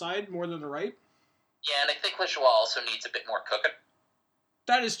left side more than the right. Yeah, and I think Lajoie also needs a bit more cooking,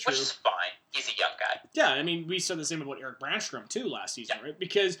 That is true. which is fine. He's a young guy. Yeah, I mean, we said the same about Eric Brandstrom too last season, right?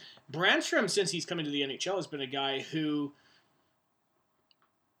 Because Brandstrom, since he's come into the NHL, has been a guy who,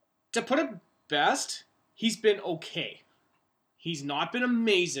 to put it best, he's been okay. He's not been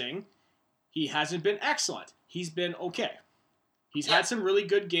amazing. He hasn't been excellent. He's been okay. He's had some really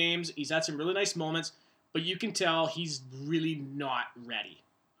good games. He's had some really nice moments, but you can tell he's really not ready.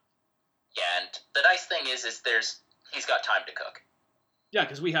 Yeah, and the nice thing is he's got time to cook. Yeah,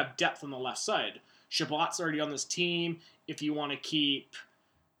 because we have depth on the left side. Shabbat's already on this team. If you want to keep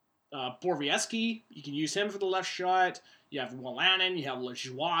Borvieski, you can use him for the left shot. You have Wolanin, you have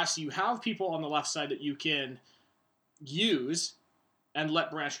Lajoie. So you have people on the left side that you can use and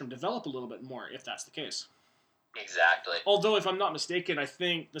let Brandstrom develop a little bit more, if that's the case. Exactly. Although, if I'm not mistaken, I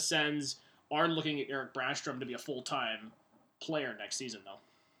think the Sens are looking at Eric Brandstrom to be a full-time player next season, though.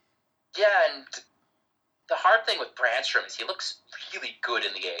 Yeah, and the hard thing with Brandstrom is he looks really good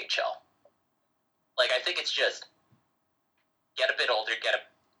in the AHL. Like, I think it's just get a bit older, get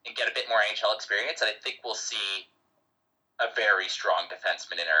a bit more AHL experience, and I think we'll see a very strong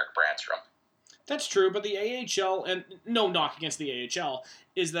defenseman in Eric Brandstrom. That's true, but the AHL, and no knock against the AHL,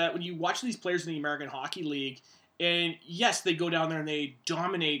 is that when you watch these players in the American Hockey League, and yes, they go down there and they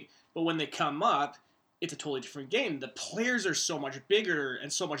dominate, but when they come up, it's a totally different game. The players are so much bigger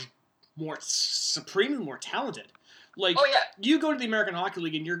and so much more supremely more talented. Like, Oh, yeah. you go to the American Hockey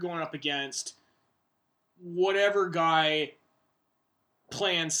League and you're going up against whatever guy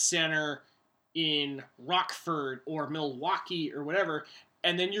playing center in Rockford or Milwaukee or whatever,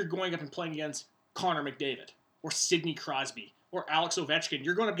 and then you're going up and playing against Connor McDavid or Sidney Crosby or Alex Ovechkin.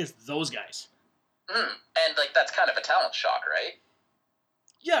 You're going up against those guys. And, like, that's kind of a talent shock, right?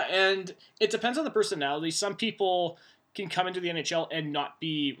 Yeah, and it depends on the personality. Some people can come into the NHL and not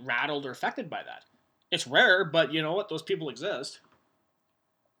be rattled or affected by that. It's rare, but you know what? Those people exist.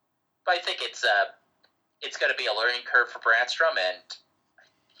 But I think it's going to be a learning curve for Brandstrom, and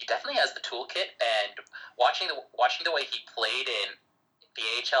he definitely has the toolkit. And watching the way he played in the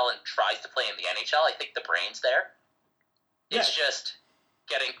AHL and tries to play in the NHL, I think the brain's there. It's just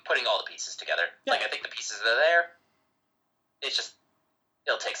putting all the pieces together. Yeah. Like, I think the pieces are there. It's just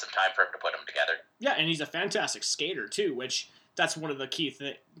it'll take some time for him to put them together. Yeah, and he's a fantastic skater too, which that's one of the key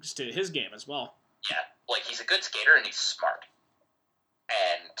things to his game as well. Yeah, like, he's a good skater and he's smart,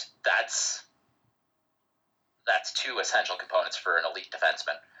 and that's two essential components for an elite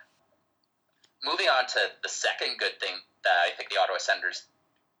defenseman. Moving on to the second good thing that I think the Ottawa Senators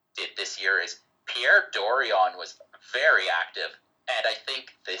did this year is Pierre Dorion was very active, and I think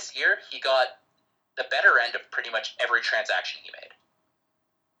this year he got the better end of pretty much every transaction he made.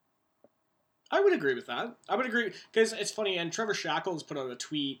 I would agree with that. I would agree, because it's funny, and Trevor Shackles put out a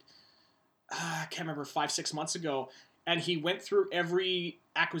tweet, I can't remember, 5-6 months ago, and he went through every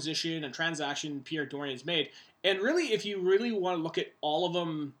acquisition and transaction Pierre Dorion's made, and really, if you really want to look at all of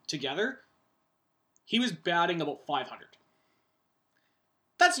them together, he was batting about 500.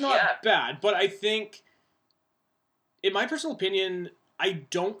 That's not bad, but I think, in my personal opinion, I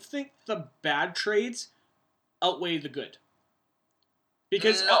don't think the bad trades outweigh the good.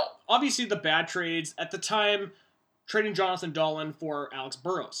 Because obviously the bad trades, at the time, trading Jonathan Dahlen for Alex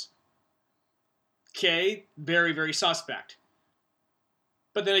Burrows. Okay, very, very suspect.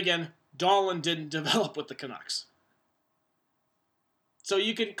 But then again, Dahlen didn't develop with the Canucks. So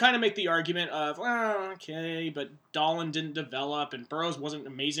you could kind of make the argument of, well, okay, but Dahlen didn't develop and Burrows wasn't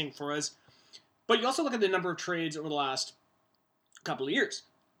amazing for us. But you also look at the number of trades over the last couple of years.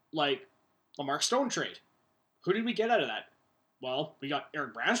 Like the Mark Stone trade. Who did we get out of that? Well, we got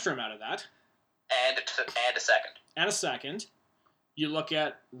Eric Brandstrom out of that. And a second. And a second. You look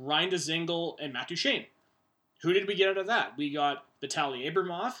at Ryan Dzingel and Matt Duchene. Who did we get out of that? We got Vitaly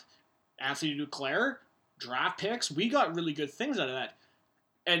Abramov, Anthony Duclair, draft picks. We got really good things out of that.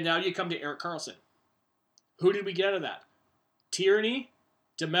 And now you come to Erik Karlsson. Who did we get out of that? Tierney,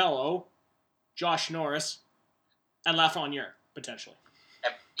 DeMello, Josh Norris, and Lafreniere, potentially.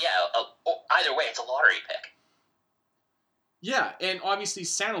 And either way, it's a lottery pick. Yeah, and obviously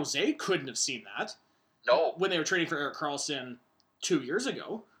San Jose couldn't have seen that. No. When they were trading for Erik Karlsson 2 years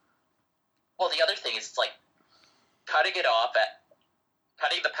ago. Well, the other thing is, it's like, cutting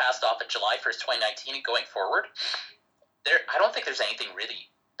the past off at July 1st, 2019 and going forward, I don't think there's anything really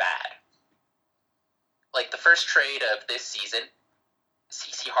bad. Like, the first trade of this season,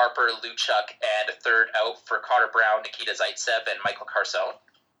 CeCe Harper, Luchuk, and a third out for Connor Brown, Nikita Zaitsev, and Michael Carcone.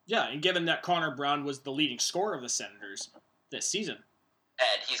 Yeah, and given that Connor Brown was the leading scorer of the Senators this season.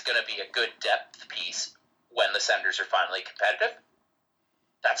 And he's going to be a good depth piece when the Senators are finally competitive.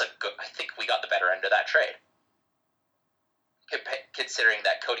 I think we got the better end of that trade. Considering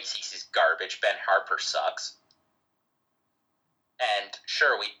that Cody Cece's garbage, Ben Harper sucks. And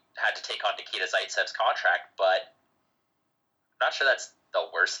sure, we had to take on Nikita Zaitsev's contract, but I'm not sure that's the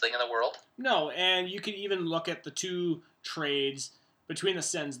worst thing in the world. No, and you can even look at the two trades between the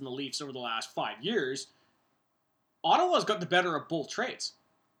Sens and the Leafs over the last 5 years. Ottawa's got the better of both trades.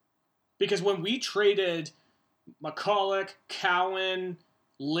 Because when we traded McCulloch, Cowan,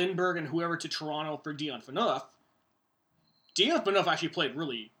 Lindbergh, and whoever to Toronto for Dion Phaneuf actually played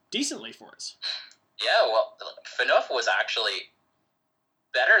really decently for us. Yeah, well, Phaneuf was actually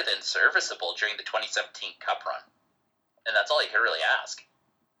better than serviceable during the 2017 Cup run. And that's all you could really ask.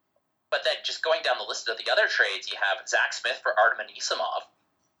 But then just going down the list of the other trades, you have Zach Smith for Artem Anisimov.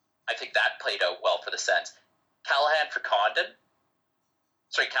 I think that played out well for the Sens. Callahan for Condon.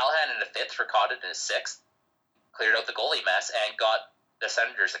 Callahan in a fifth for Condon in a sixth. Cleared out the goalie mess and got the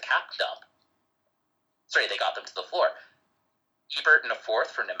Senators a cap dump. They got them to the floor. Ebert in a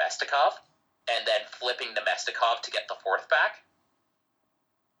fourth for Nemestikov, and then flipping Nemestikov to get the fourth back.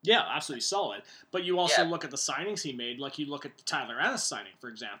 Yeah, absolutely solid. But you also look at the signings he made, like you look at the Tyler Ennis signing, for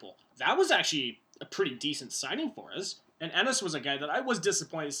example. That was actually a pretty decent signing for us. And Ennis was a guy that I was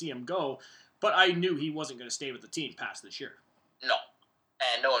disappointed to see him go, but I knew he wasn't going to stay with the team past this year. No.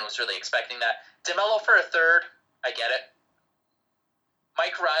 And no one was really expecting that. DeMello for a third, I get it.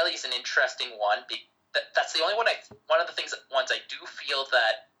 Mike Riley's an interesting one. That's the only one I do feel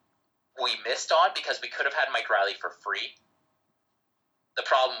that we missed on, because we could have had Mike Riley for free. The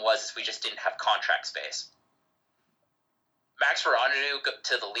problem was we just didn't have contract space. Max Veronneau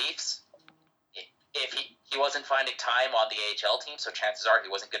to the Leafs. If he wasn't finding time on the AHL team, so chances are he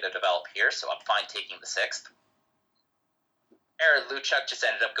wasn't going to develop here, so I'm fine taking the sixth. Aaron Luchuk just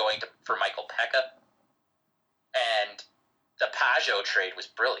ended up going for Michael Pekka. And the Pajot trade was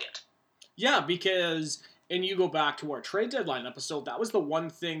brilliant. Yeah, because, and you go back to our trade deadline episode, that was the one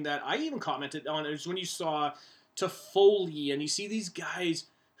thing that I even commented on, is when you saw Toffoli, and you see these guys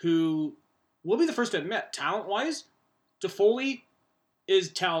who, we'll be the first to admit, talent-wise, Toffoli is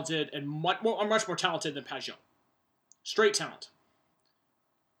talented and much more talented than Pajot. Straight talent.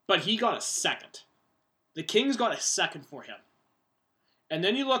 But he got a second. The Kings got a second for him. And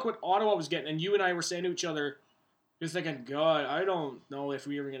then you look what Ottawa was getting, and you and I were saying to each other, you're thinking, God, I don't know if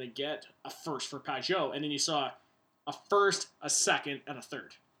we're ever going to get a first for Pajot. And then you saw a first, a second, and a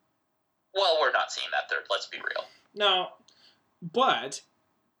third. Well, we're not seeing that third, let's be real. No, but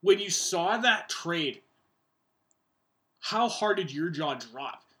when you saw that trade, how hard did your jaw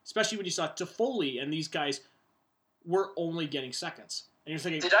drop? Especially when you saw Toffoli and these guys were only getting seconds. And you're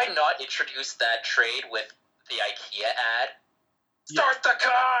thinking, did I not introduce that trade with the IKEA ad? Start the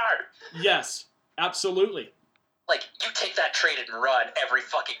car! Yes, absolutely. Like, you take that trade and run every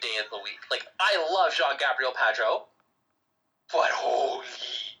fucking day of the week. Like, I love Jean-Gabriel Pajot, but holy...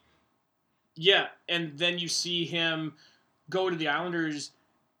 Yeah, and then you see him go to the Islanders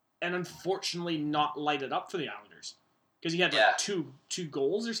and unfortunately not light it up for the Islanders. Because he had like two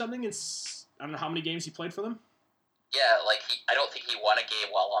goals or something. It's, I don't know how many games he played for them. Yeah, I don't think he won a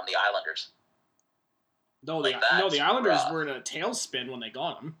game while on the Islanders. No, the Islanders were in a tailspin when they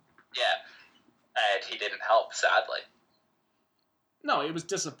got him. Yeah, and he didn't help, sadly. No, it was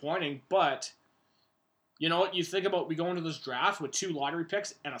disappointing, but you know what? You think about we go into this draft with 2 lottery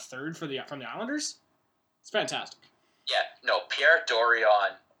picks and a third from the Islanders? It's fantastic. Yeah, no, Pierre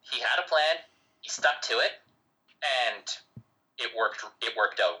Dorion, he had a plan, he stuck to it, and it worked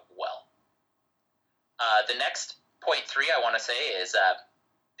out well. The next point 3 I want to say is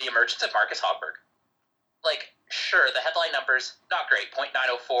the emergence of Marcus Hogberg. Like, sure, the headline numbers, not great.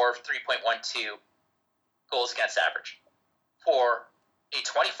 .904, 3.12 goals against average for a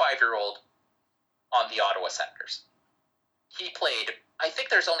 25-year-old on the Ottawa Senators. He played, I think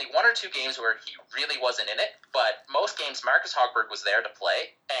there's only 1 or 2 games where he really wasn't in it, but most games Marcus Hogberg was there to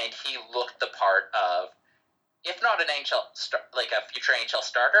play, and he looked the part of, if not an a future NHL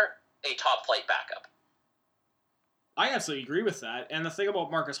starter, a top-flight backup. I absolutely agree with that. And the thing about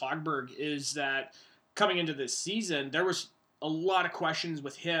Marcus Hogberg is that coming into this season, there was a lot of questions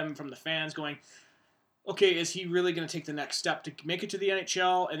with him from the fans going, okay, is he really going to take the next step to make it to the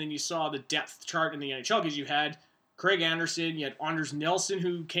NHL? And then you saw the depth chart in the NHL because you had Craig Anderson, you had Anders Nilsson,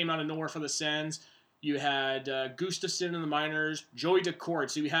 who came out of nowhere for the Sens. You had Gustafsson in the minors, Joey Decourt.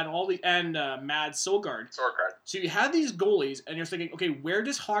 So you had and Mads Søgaard. So you had these goalies, and you're thinking, okay, where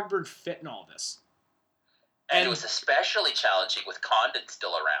does Hogberg fit in all this? And it was especially challenging with Condon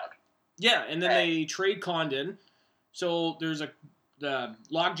still around. Yeah, and then they trade Condon. So there's the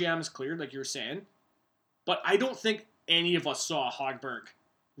logjam is cleared, like you were saying. But I don't think any of us saw Hogberg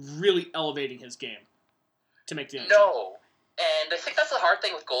really elevating his game to make the NHL. No. And I think that's the hard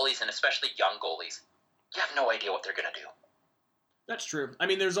thing with goalies, and especially young goalies. You have no idea what they're going to do. That's true. I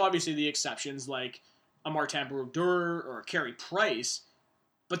mean, there's obviously the exceptions like a Martin Brodeur or a Carey Price,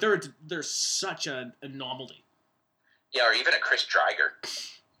 but they're such an anomaly. Yeah, or even a Chris Driedger.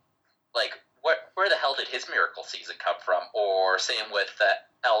 Like, where the hell did his miracle season come from? Or same with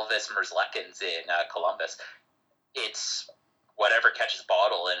Elvis Merzlikins in Columbus. It's whatever catches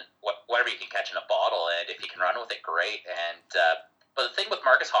bottle and whatever you can catch in a bottle, and if you can run with it, great. And but the thing with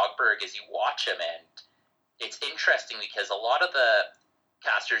Marcus Hogberg is you watch him, and it's interesting because a lot of the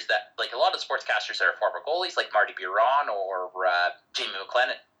casters a lot of the sportscasters that are former goalies, like Marty Biron or Jamie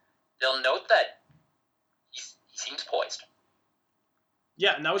McLennan, they'll note that he seems poised.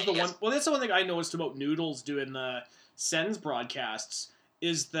 Yeah, and that was the one. Well, that's the one thing I noticed about Noodles doing the Sens broadcasts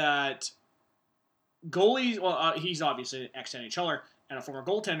is that goalies. Well, he's obviously an ex-NHLer and a former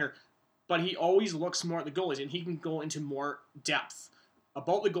goaltender, but he always looks more at the goalies, and he can go into more depth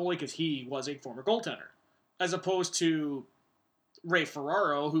about the goalie because he was a former goaltender, as opposed to Ray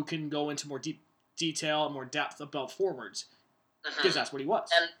Ferraro, who can go into more deep detail and more depth about forwards, because that's what he was.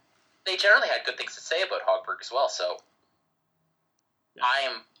 And they generally had good things to say about Hogberg as well, so yeah.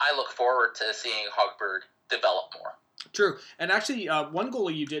 I look forward to seeing Hogberg develop more. True. And actually, one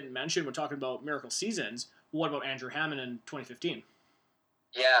goalie you didn't mention when talking about miracle seasons, what about Andrew Hammond in 2015?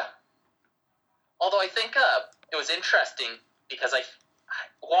 Yeah. Although I think it was interesting because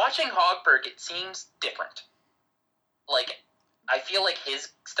watching Hogberg, it seems different. Like, I feel like his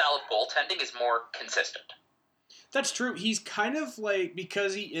style of goaltending is more consistent. That's true. He's kind of like,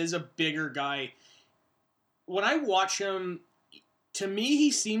 because he is a bigger guy, when I watch him, to me,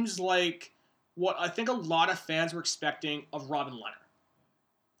 he seems like what I think a lot of fans were expecting of Robin Lehner.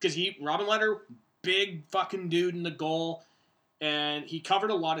 Because Robin Lehner, big fucking dude in the goal, and he covered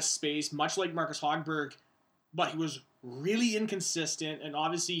a lot of space, much like Marcus Hogberg, but he was really inconsistent, and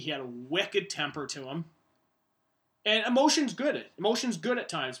obviously he had a wicked temper to him. And emotion's good. Emotion's good at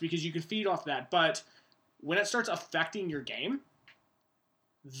times because you can feed off that, but when it starts affecting your game,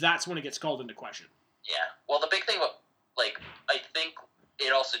 that's when it gets called into question. Yeah. Well, the big thing about, I think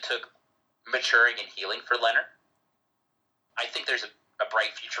it also took maturing and healing for Lehner. I think there's a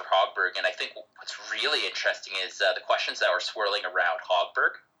bright future for Hogberg, and I think what's really interesting is the questions that were swirling around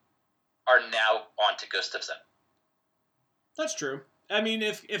Hogberg are now on to Gustafsson. That's true. I mean,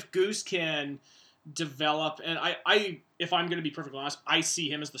 if Goose can develop, and I if I'm going to be perfectly honest, I see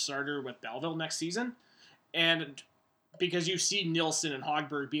him as the starter with Belleville next season, and because you see Nilsson and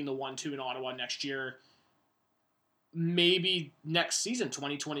Hogberg being the 1-2 in Ottawa next year, maybe next season,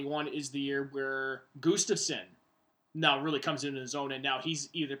 2021, is the year where Gustafsson now really comes into his own, and now he's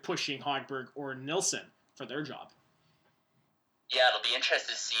either pushing Hogberg or Nilsson for their job. Yeah, it'll be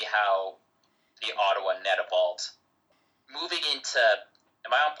interesting to see how the Ottawa net evolves. Moving into,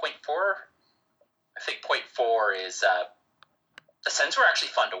 am I on point 4? I think point 4 is the Sens were actually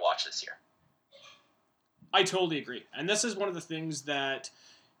fun to watch this year. I totally agree. And this is one of the things that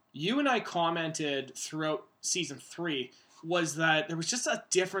you and I commented throughout Season 3 was that there was just a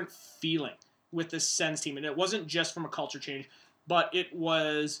different feeling with this Sens team. And it wasn't just from a culture change, but it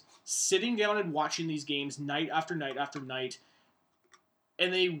was sitting down and watching these games night after night after night,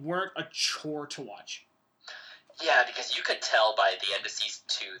 and they weren't a chore to watch. Yeah, because you could tell by the end of Season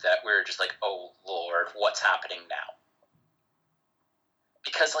 2 that we were just like, oh, Lord, what's happening now?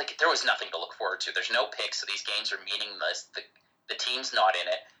 Because, there was nothing to look forward to. There's no picks, so these games are meaningless. The team's not in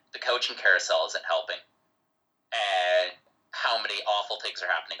it. The coaching carousel isn't helping. And how many awful things are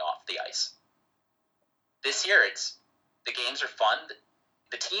happening off the ice. This year, the games are fun.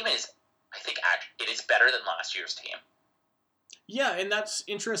 The team is, I think, it is better than last year's team. Yeah, and that's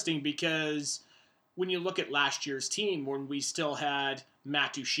interesting because when you look at last year's team, when we still had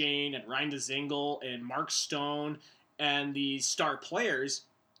Matt Duchene and Ryan Dzingel and Mark Stone and these star players,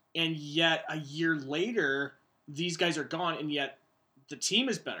 and yet a year later, these guys are gone, and yet the team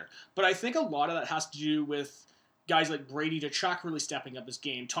is better. But I think a lot of that has to do with guys like Brady Tkachuk really stepping up his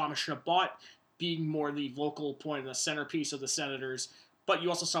game, Thomas Chabot being more the vocal point and the centerpiece of the Senators. But you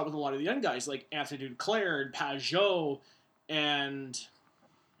also saw it with a lot of the young guys like Anthony Duclair and Pajot, and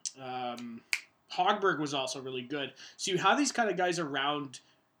Hogberg was also really good. So you have these kind of guys around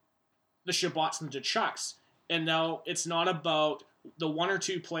the Chabots and the Tkachuks. And now it's not about the one or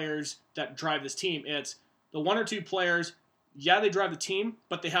two players that drive this team. It's the one or two players, yeah, they drive the team,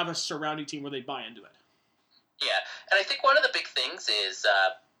 but they have a surrounding team where they buy into it. Yeah, and I think one of the big things is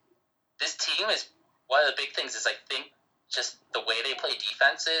this team is, one of the big things is I think just the way they play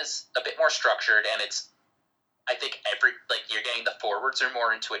defense is a bit more structured, and it's, I think you're getting the forwards are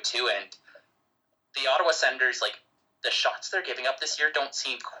more into it too, and the Ottawa Senators, like, the shots they're giving up this year don't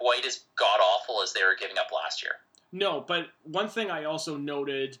seem quite as god-awful as they were giving up last year. No, but one thing I also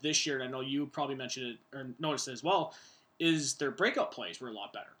noted this year, and I know you probably mentioned it or noticed it as well, is their breakout plays were a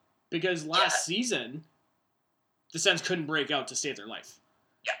lot better. Because last season, the Sens couldn't break out to save their life.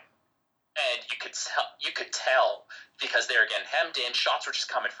 Yeah. And you could tell because they were getting hemmed in, shots were just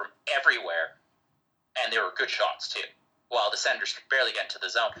coming from everywhere, and they were good shots too, while the Senators could barely get into the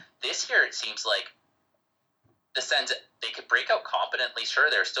zone. This year, it seems like the Sens, they could break out competently. Sure,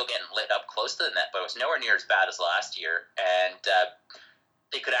 they're still getting lit up close to the net, but it was nowhere near as bad as last year. And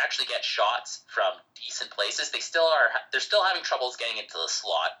they could actually get shots from decent places. They're still having troubles getting into the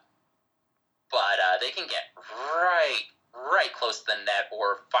slot, but they can get right close to the net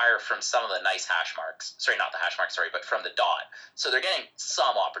or fire from some of the nice hash marks. Sorry, not the hash marks, but from the dot. So they're getting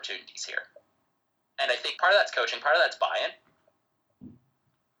some opportunities here. And I think part of that's coaching, part of that's buy-in.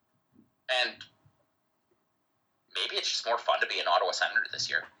 And maybe it's just more fun to be an Ottawa Senator this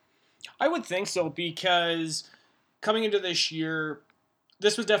year. I would think so, because coming into this year,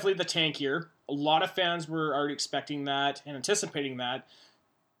 this was definitely the tank year. A lot of fans were already expecting that and anticipating that.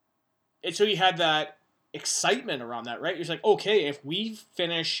 And so you had that excitement around that, right? You're like, okay, if we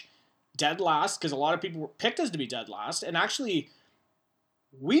finish dead last, because a lot of people picked us to be dead last, and actually,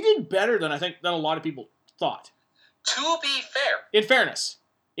 we did better than a lot of people thought. To be fair. In fairness.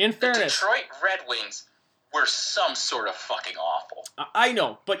 The Detroit Red Wings were some sort of fucking awful. I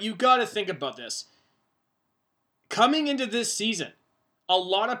know, but you got to think about this. Coming into this season, a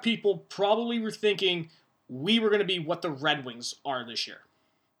lot of people probably were thinking we were going to be what the Red Wings are this year.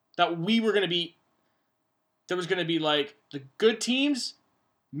 That we were going to be, there was going to be like the good teams,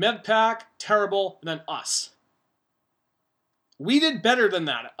 MedPac, terrible, and then us. We did better than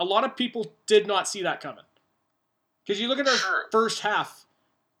that. A lot of people did not see that coming. Because you look at our first half,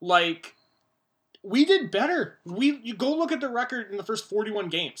 like, we did better. You go look at the record in the first 41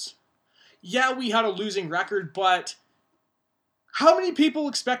 games. Yeah, we had a losing record, but how many people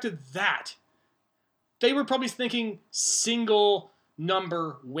expected that? They were probably thinking single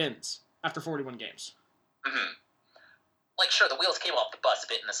number wins after 41 games. Mm-hmm. Like, sure, the wheels came off the bus a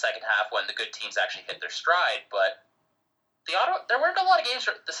bit in the second half when the good teams actually hit their stride, but there weren't a lot of games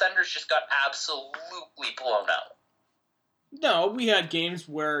where the Senators just got absolutely blown out. No, we had games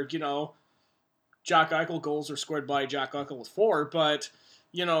where, Jack Eichel goals were scored by Jack Eichel with 4, but,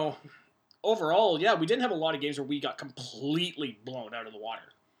 overall, yeah, we didn't have a lot of games where we got completely blown out of the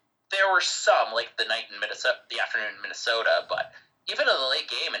water. There were some, like the afternoon in Minnesota, but even in the late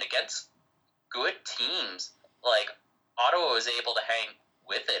game and against good teams, like, Ottawa was able to hang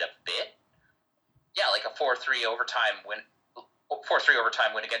with it a bit. Yeah, like a 4-3 overtime win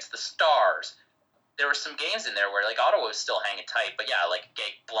against the Stars. There were some games in there where, like, Ottawa was still hanging tight, but yeah, like,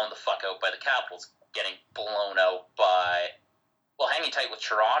 getting blown the fuck out by the Capitals, getting blown out by, hanging tight with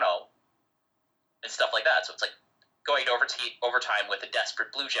Toronto and stuff like that. So it's like going to overtime with a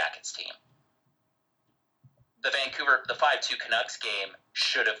desperate Blue Jackets team. The 5-2 Canucks game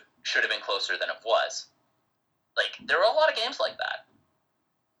should have been closer than it was. Like, there were a lot of games like that.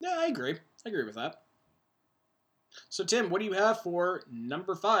 Yeah, I agree. I agree with that. So, Tim, what do you have for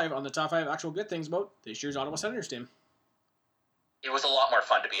number 5 on the top 5 actual good things about this year's Ottawa Senators team? It was a lot more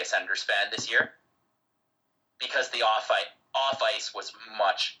fun to be a Senators fan this year because the off-ice was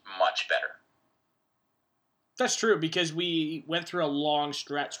much, much better. That's true, because we went through a long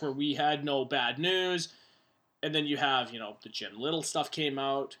stretch where we had no bad news, and then you have, the Jim Little stuff came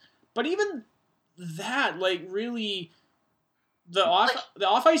out. But even that, like, really, the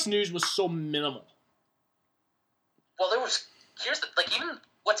off-ice news was so minimal. Well, even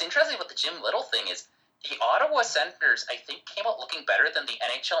what's interesting about the Jim Little thing is the Ottawa Senators, I think, came out looking better than the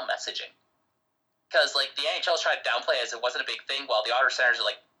NHL messaging. Because, like, the NHL was trying to downplay it as it wasn't a big thing, while the Ottawa Senators are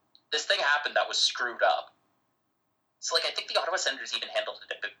like, this thing happened that was screwed up. So, like, I think the Ottawa Senators even handled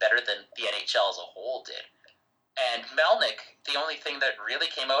it a bit better than the NHL as a whole did. And Melnyk, the only thing that really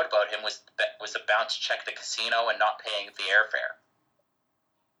came out about him was the bounce check the casino and not paying the airfare.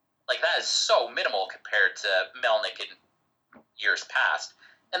 Like, that is so minimal compared to Melnick in years past.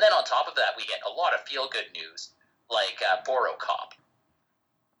 And then on top of that, we get a lot of feel-good news, like Borocop.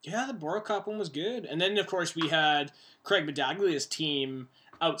 Yeah, the Borocop one was good. And then, of course, we had Craig Medaglia's team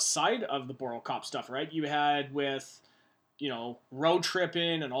outside of the Borocop stuff, right? You had with, road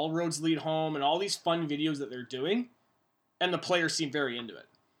tripping and all roads lead home and all these fun videos that they're doing. And the players seem very into it.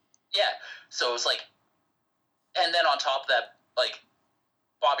 Yeah, so it was like, and then on top of that, like,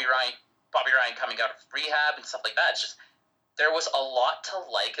 Bobby Ryan coming out of rehab and stuff like that. It's just, there was a lot to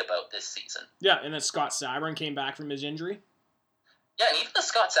like about this season. Yeah, and then Scott Sabourin came back from his injury. Yeah, and even the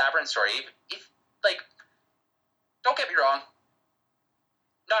Scott Sabourin story, like, don't get me wrong,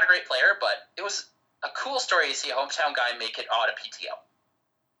 not a great player, but it was a cool story to see a hometown guy make it out of PTO.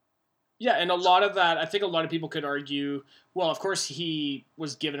 Yeah, and a lot of that, I think a lot of people could argue, well, of course he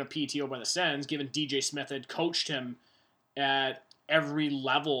was given a PTO by the Sens, given DJ Smith had coached him at every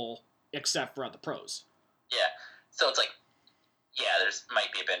level except for at the pros. Yeah, so it's like, yeah, there's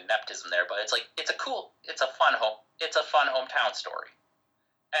might be a bit of nepotism there, but it's like, it's a fun hometown story.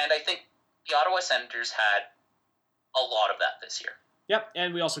 And I think the Ottawa Senators had a lot of that this year. Yep,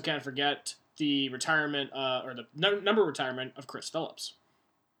 and we also can't forget the retirement, or the number retirement of Chris Phillips.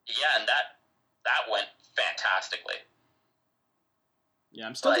 Yeah, and that went fantastically. Yeah,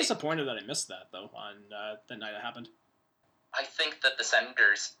 I'm still disappointed that I missed that, though, on the night it happened. I think that the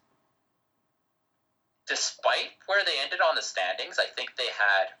Senators, despite where they ended on the standings, I think they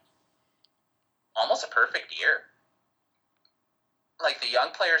had almost a perfect year. Like, the young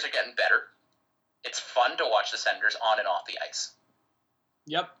players are getting better. It's fun to watch the Senators on and off the ice.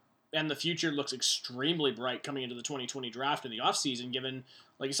 Yep, and the future looks extremely bright coming into the 2020 draft in the offseason, given,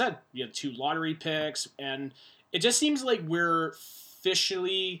 like you said, you have 2 lottery picks, and it just seems like we're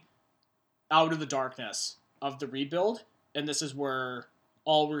officially out of the darkness of the rebuild, and this is where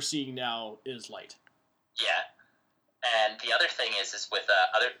all we're seeing now is light. Yeah, and the other thing is with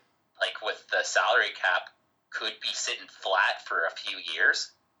with the salary cap could be sitting flat for a few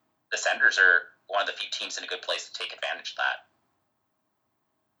years. The Senators are one of the few teams in a good place to take advantage of that.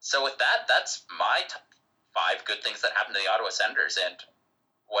 So with that, that's my top 5 good things that happened to the Ottawa Senators. And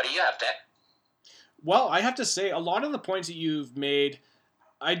what do you have, Dick? Well, I have to say, a lot of the points that you've made,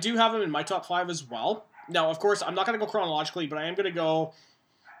 I do have them in my top 5 as well. Now, of course, I'm not going to go chronologically, but I am going to go,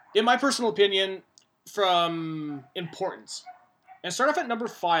 in my personal opinion, from importance. And start off at number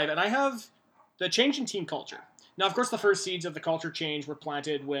 5, and I have the change in team culture. Now, of course, the first seeds of the culture change were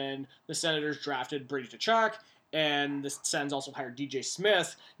planted when the Senators drafted Brady Tkachuk, and the Sens also hired DJ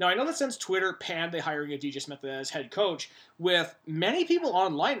Smith. Now, I know the Sens Twitter panned the hiring of DJ Smith as head coach, with many people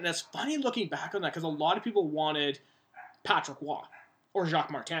online, and it's funny looking back on that, because a lot of people wanted Patrick Roy or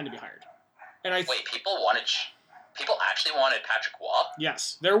Jacques Martin to be hired. And people actually wanted Patrick Roy?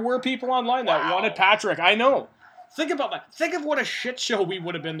 Yes, there were people online that wanted Patrick. I know. Think about that. Think of what a shit show we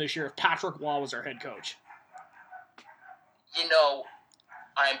would have been this year if Patrick Roy was our head coach. You know,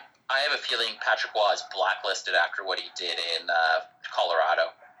 I have a feeling Patrick Roy is blacklisted after what he did in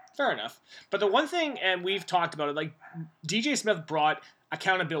Colorado. Fair enough. But the one thing, and we've talked about it, like, DJ Smith brought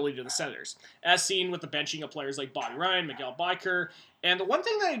accountability to the Senators, as seen with the benching of players like Bobby Ryan, Miguel Biker. And the one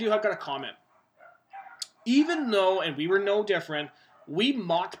thing that I do have got to comment, even though, and we were no different, we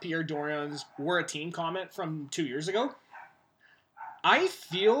mocked Pierre Dorian's "we're a team" comment from 2 years ago, I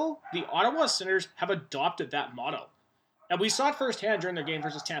feel the Ottawa Senators have adopted that motto. And we saw it firsthand during their game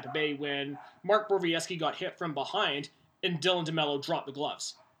versus Tampa Bay when Mark Borowiecki got hit from behind and Dylan DeMello dropped the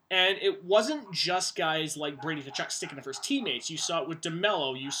gloves. And it wasn't just guys like Brady Tkachuk sticking up for his teammates. You saw it with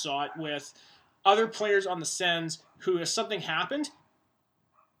DeMello. You saw it with other players on the Sens who, if something happened,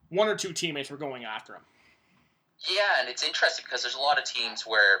 1 or 2 teammates were going after him. Yeah, and it's interesting because there's a lot of teams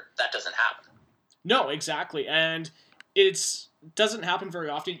where that doesn't happen. No, exactly. And it doesn't happen very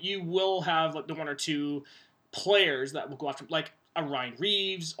often. You will have like the 1 or 2 players that will go after, like a Ryan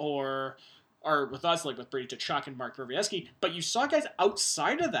Reeves or with us, like with Brady Tkachuk and Mark Borowiecki. But you saw guys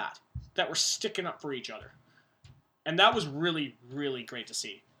outside of that were sticking up for each other. And that was really, really great to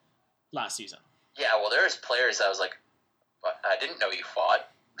see last season. Yeah, well, there's players I was like, I didn't know you fought.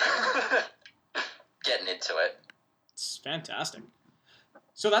 Getting into it. It's fantastic.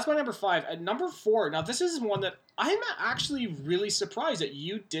 So that's my number 5. At number 4, now this is one that I'm actually really surprised that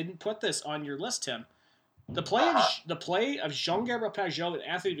you didn't put this on your list, Tim. The play of Jean-Gabriel Pageau and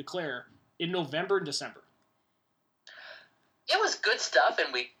Anthony Duclair in November and December. It was good stuff,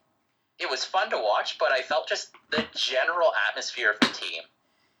 and it was fun to watch, but I felt just the general atmosphere of the team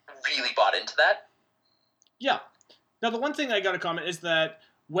really bought into that. Yeah. Now, the one thing I got to comment is that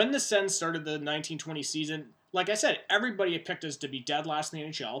when the Sens started the 1920 season, like I said, everybody had picked us to be dead last in the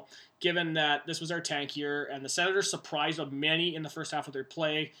NHL, given that this was our tank year, and the Senators surprised many in the first half of their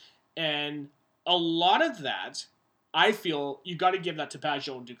play, and a lot of that, I feel, you got to give that to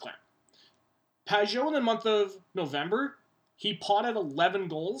Pajot and Duclair. Pajot in the month of November, he potted 11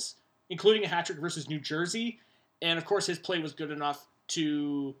 goals, including a hat trick versus New Jersey, and of course his play was good enough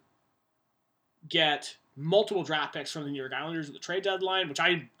to get multiple draft picks from the New York Islanders at the trade deadline, which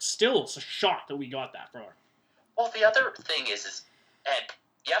I'm still shocked that we got that from. Well, the other thing is, and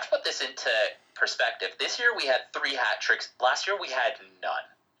you have to put this into perspective. This year we had 3 hat tricks. Last year we had none.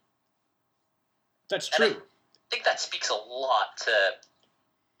 That's true. And I think that speaks a lot to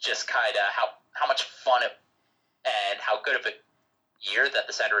just kind of how much fun and how good of a year that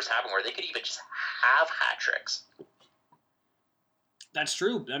the Senators are having, where they could even just have hat tricks. That's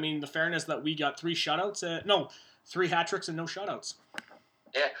true. I mean, the fairness that we got 3 shutouts, 3 hat tricks and no shutouts.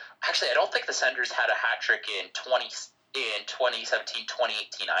 Yeah, actually, I don't think the Senators had a hat trick in 2017,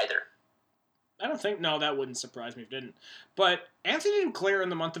 2018 either. I don't think, no, that wouldn't surprise me if it didn't. But Anthony Duclair in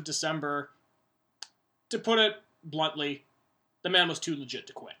the month of December, to put it bluntly, the man was too legit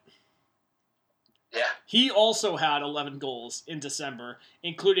to quit. Yeah. He also had 11 goals in December,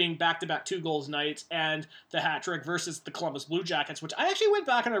 including back-to-back 2-goals nights and the hat trick versus the Columbus Blue Jackets, which I actually went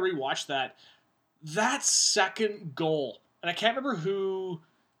back and I rewatched that. That second goal, and I can't remember who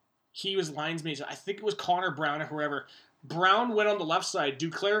he was linesmates. I think it was Connor Brown or whoever. Brown went on the left side,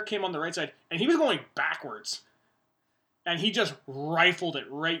 Duclair came on the right side, and he was going backwards. And he just rifled it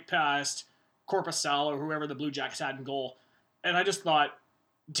right past Korpisalo or whoever the Blue Jackets had in goal. And I just thought,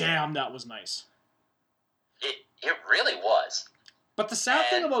 damn, that was nice. It really was. But the sad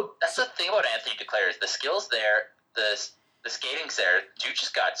thing about... That's the thing about Anthony Duclair is the skill's there, the skating's there, dude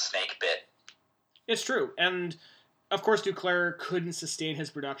just got snake bit. It's true. And, of course, Duclair couldn't sustain his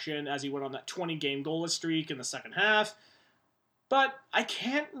production as he went on that 20-game goalless streak in the second half. But I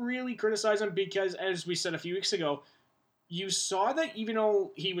can't really criticize him because, as we said a few weeks ago, you saw that even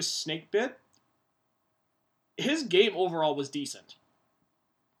though he was snake bit, his game overall was decent.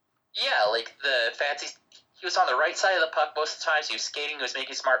 Yeah, like the fancy... He was on the right side of the puck most of the times. He was skating. He was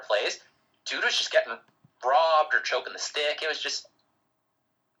making smart plays. Dude was just getting robbed or choking the stick. It was just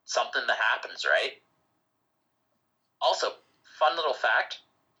something that happens, right? Also, fun little fact.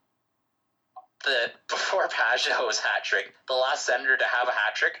 Before Pajot's hat trick, the last Senator to have a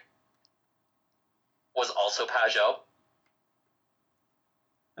hat trick was also Pajot.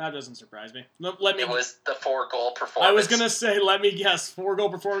 That doesn't surprise me. It was the 4-goal performance. I was going to say, let me guess,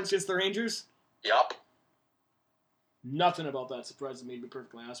 4-goal performance against the Rangers? Yup. Nothing about that surprises me, to be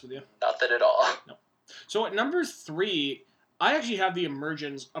perfectly honest with you. Nothing at all. No. So at number 3, I actually have the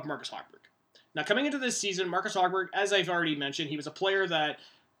emergence of Marcus Hogberg. Now, coming into this season, Marcus Hogberg, as I've already mentioned, he was a player that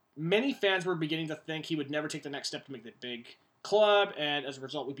many fans were beginning to think he would never take the next step to make the big club, and as a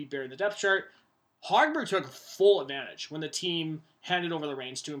result would be buried in the depth chart. Hogberg took full advantage when the team handed over the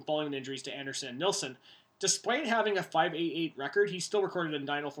reins to him following the injuries to Anderson and Nilsson. Despite having a .588 record, he still recorded a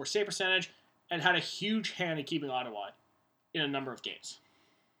 .904 save percentage and had a huge hand in keeping Ottawa in a number of games.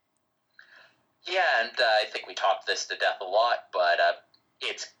 Yeah, and I think we talked this to death a lot, but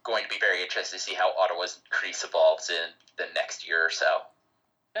it's going to be very interesting to see how Ottawa's increase evolves in the next year or so.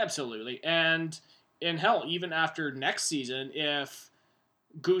 Absolutely. And in hell, even after next season, if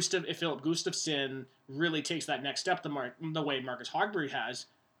Philip Gustafsson really takes that next step the way Marcus Hogberg has,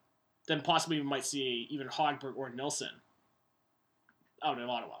 then possibly we might see even Hogberg or Nilsson out of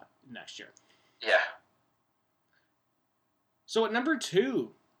Ottawa next year. Yeah. So at number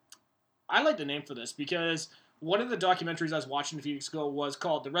 2, I like the name for this because one of the documentaries I was watching a few weeks ago was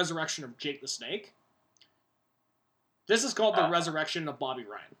called The Resurrection of Jake the Snake. This is called The Resurrection of Bobby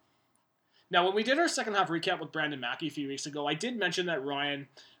Ryan. Now, when we did our second half recap with Brandon Mackey a few weeks ago, I did mention that Ryan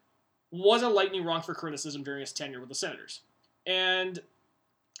was a lightning rod for criticism during his tenure with the Senators. And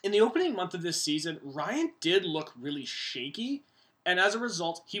in the opening month of this season, Ryan did look really shaky, and as a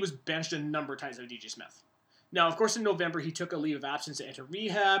result, he was benched a number of times by DJ Smith. Now, of course, in November, he took a leave of absence to enter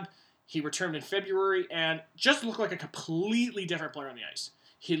rehab. He returned in February and just looked like a completely different player on the ice.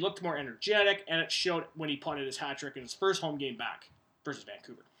 He looked more energetic, and it showed when he punted his hat trick in his first home game back versus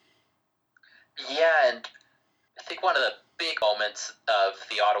Vancouver. Yeah, and I think one of the big moments of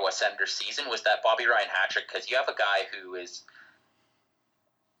the Ottawa Senators season was that Bobby Ryan hat trick, because you have a guy who is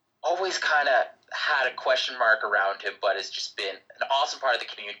always kind of had a question mark around him, but has just been an awesome part of the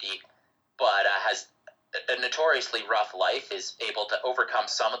community, but has a notoriously rough life, is able to overcome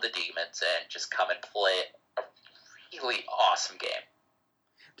some of the demons and just come and play a really awesome game.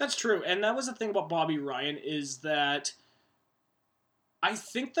 That's true, and that was the thing about Bobby Ryan is that I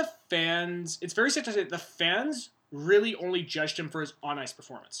think the fans, it's very safe to say, the fans really only judged him for his on-ice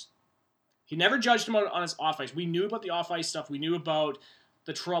performance. He never judged him on his off-ice. We knew about the off-ice stuff. We knew about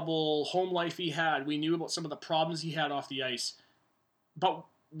the trouble, home life he had. We knew about some of the problems he had off the ice. But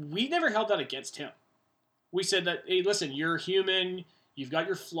we never held that against him. We said that, hey, listen, you're human. You've got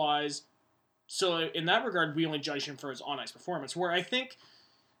your flaws. So in that regard, we only judge him for his on-ice performance. Where I think,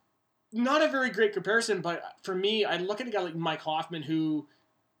 not a very great comparison, but for me, I look at a guy like Mike Hoffman, who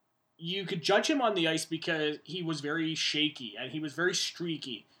you could judge him on the ice because he was very shaky and he was very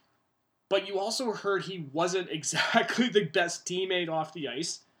streaky. But you also heard he wasn't exactly the best teammate off the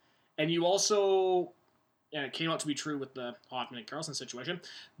ice. And you also, and it came out to be true with the Hoffman and Karlsson situation,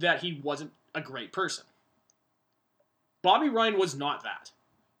 that he wasn't a great person. Bobby Ryan was not that.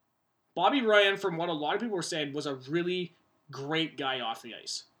 Bobby Ryan, from what a lot of people were saying, was a really great guy off the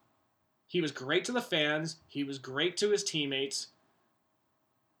ice. He was great to the fans. He was great to his teammates.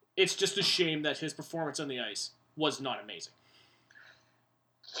 It's just a shame that his performance on the ice was not amazing.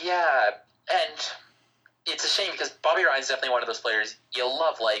 Yeah, and it's a shame because Bobby Ryan's definitely one of those players you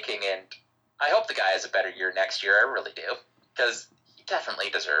love liking, and I hope the guy has a better year next year. I really do, because he definitely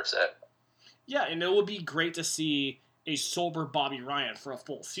deserves it. Yeah, and it will be great to see a sober Bobby Ryan for a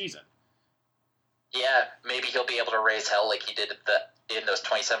full season. Yeah, maybe he'll be able to raise hell like he did in those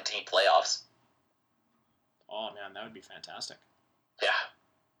 2017 playoffs. Oh, man, that would be fantastic. Yeah.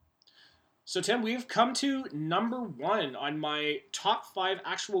 So, Tim, we've come to number 1 on my top 5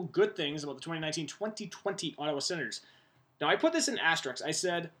 actual good things about the 2019-2020 Ottawa Senators. Now, I put this in asterisks. I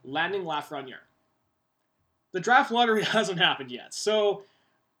said landing Lafreniere. The draft lottery hasn't happened yet. So,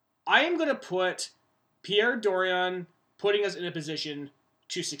 I am going to put Pierre Dorion putting us in a position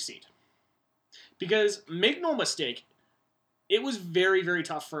to succeed. Because, make no mistake, it was very, very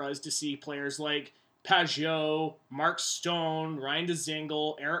tough for us to see players like Pajot, Mark Stone, Ryan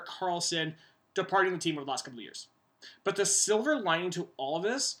Dzingel, Erik Karlsson departing the team over the last couple of years. But the silver lining to all of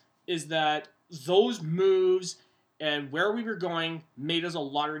this is that those moves and where we were going made us a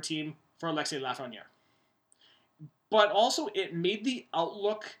lottery team for Alexis Lafreniere. But also, it made the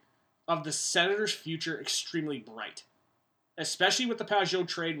outlook of the Senators' future extremely bright. Especially with the Pajot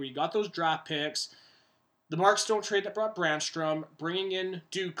trade where you got those draft picks, the Mark Stone trade that brought Brandstrom, bringing in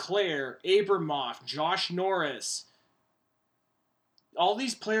Duclair, Abramoff, Josh Norris, all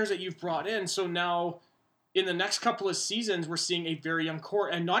these players that you've brought in. So now, in the next couple of seasons, we're seeing a very young core,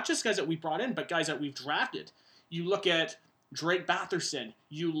 and not just guys that we brought in, but guys that we've drafted. You look at Drake Batherson,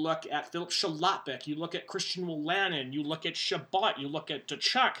 you look at Philip Schlotbeck, you look at Christian Wolanin, you look at Shabbat, you look at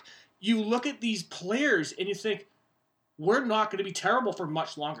Tkachuk, you look at these players, and you think, we're not going to be terrible for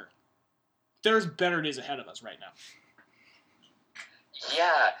much longer. There's better days ahead of us right now.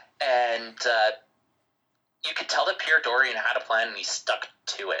 Yeah, and you could tell that Pierre Dorion had a plan and he stuck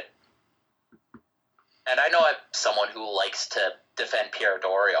to it. And I know I'm someone who likes to defend Pierre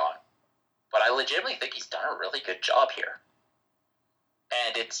Dorion, but I legitimately think he's done a really good job here.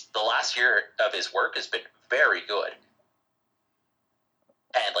 And it's the last year of his work has been very good.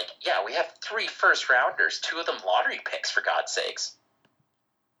 And, we have 3 first-rounders, 2 of them lottery picks, for God's sakes.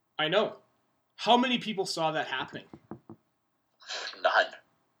 I know. How many people saw that happening? None.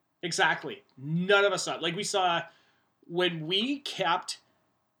 Exactly. None of us saw it. We saw when we kept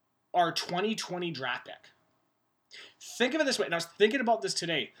our 2020 draft pick. Think of it this way, and I was thinking about this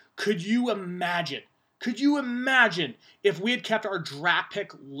today. Could you imagine if we had kept our draft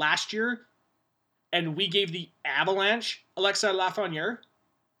pick last year and we gave the Avalanche Alexis Lafreniere?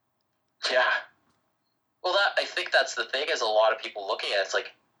 Yeah. Well, I think that's the thing is a lot of people looking at it, it's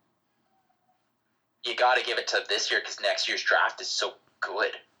like, you got to give it to this year because next year's draft is so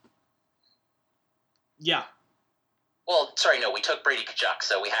good. Yeah. Well, sorry, no, we took Brady Tkachuk,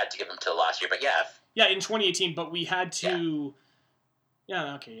 so we had to give him to last year, but yeah. Yeah, in 2018, but we had to...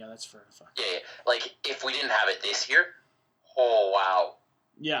 Yeah, okay, yeah, that's fair enough. Yeah. If we didn't have it this year, oh, wow.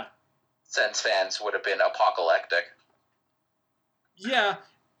 Yeah. Sens fans would have been apocalyptic. Yeah,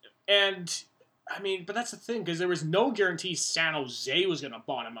 and, but that's the thing, because there was no guarantee San Jose was going to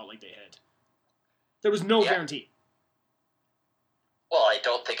bottom out like they had. There was no guarantee. Well, I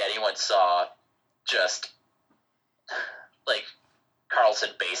don't think anyone saw just,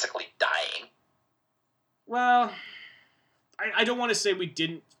 Karlsson basically dying. Well, I don't want to say we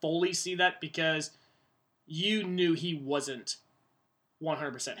didn't fully see that because you knew he wasn't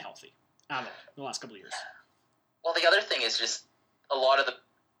 100% healthy at all in the last couple of years. Well, the other thing is just a lot of the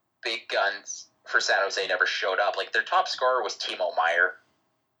big guns for San Jose never showed up. Their top scorer was Timo Meier.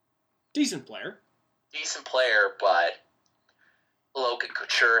 Decent player, but Logan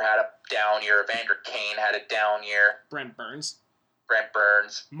Couture had a down year. Evander Kane had a down year. Brent Burns Brent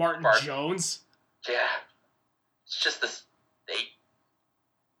Burns, Martin Jones. Yeah. It's just this.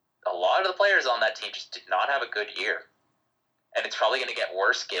 A lot of the players on that team just did not have a good year. And it's probably going to get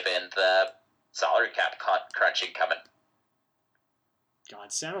worse given the salary cap crunching coming.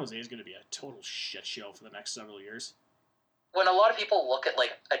 God, San Jose is going to be a total shit show for the next several years. When a lot of people look at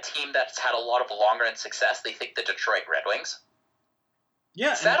like a team that's had a lot of long-run success, they think the Detroit Red Wings.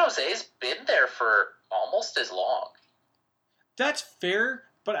 Yeah. San Jose's been there for almost as long. That's fair,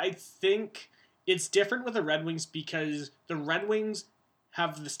 but I think it's different with the Red Wings because the Red Wings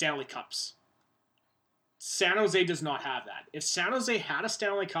have the Stanley Cups. San Jose does not have that. If San Jose had a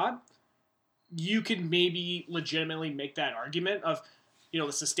Stanley Cup, you could maybe legitimately make that argument of,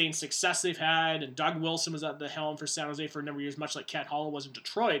 the sustained success they've had, and Doug Wilson was at the helm for San Jose for a number of years, much like Cat Hollow was in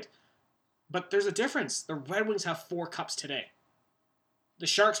Detroit. But there's a difference. The Red Wings have 4 cups today. The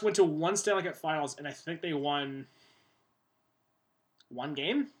Sharks went to 1 Stanley Cup Finals, and I think they won 1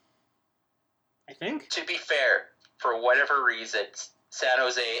 game? I think? To be fair, for whatever reason, San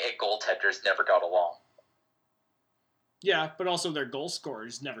Jose and goaltenders never got along. Yeah, but also their goal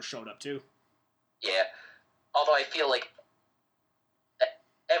scorers never showed up too. Yeah, although I feel like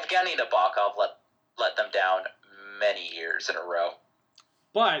Evgeny Nabokov let them down many years in a row.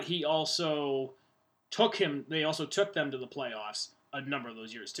 But he also they also took them to the playoffs a number of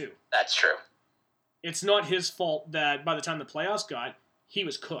those years too. That's true. It's not his fault that by the time the playoffs got, he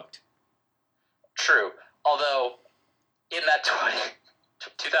was cooked. True. Although, in that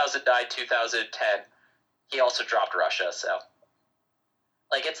 2009, 2010, he also dropped Russia, so.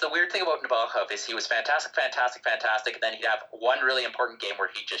 Like, it's the weird thing about Nabokov is he was fantastic, and then he'd have one really important game where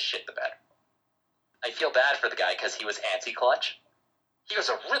he just shit the bed. I feel bad for the guy because he was anti-clutch. He was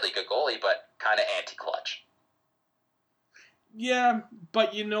a really good goalie, but kind of anti-clutch. Yeah,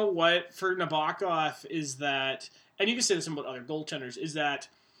 but you know what? For Nabokov is that, and you can say this about other goaltenders, is that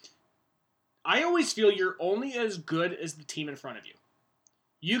I always feel you're only as good as the team in front of you.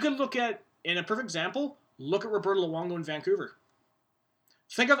 You can look at, in a perfect example, look at Roberto Luongo in Vancouver.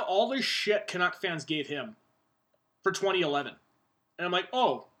 Think of all the shit Canuck fans gave him for 2011. And I'm like,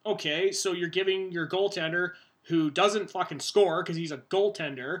 oh, okay, so you're giving your goaltender who doesn't fucking score because he's a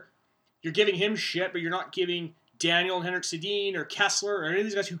goaltender, you're giving him shit, but you're not giving Daniel and Henrik Sedin or Kessler or any of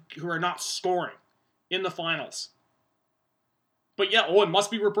these guys who are not scoring in the finals. But yeah, it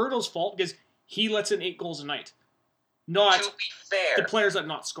must be Roberto's fault because he lets in 8 goals a night. Not to be fair, the players that are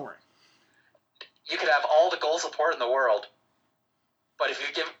not scoring. You could have all the goal support in the world, but if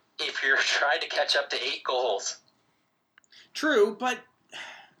you're trying to catch up to 8 goals. True, but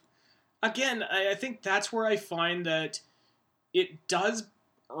again, I think that's where I find that it does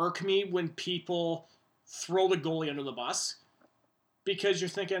irk me when people throw the goalie under the bus because you're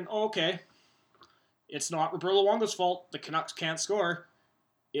thinking, oh, okay, it's not Roberto Luongo's fault. The Canucks can't score.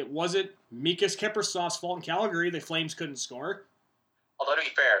 It wasn't Mikas Kiprusoff's fault in Calgary. The Flames couldn't score. Although, to be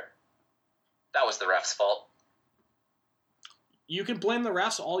fair, that was the ref's fault. You can blame the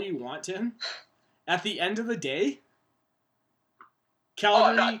refs all you want, Tim. At the end of the day,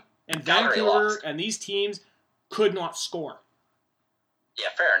 Calgary and Vancouver and these teams could not score. Yeah,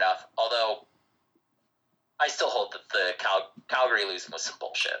 fair enough. Although, I still hold that the Calgary losing was some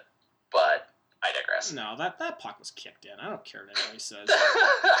bullshit. But I digress. No, that puck was kicked in. I don't care what anybody says.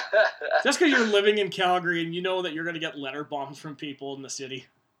 Just because you're living in Calgary and you know that you're going to get letter bombs from people in the city.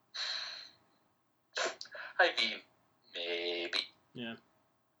 I mean, maybe. Yeah.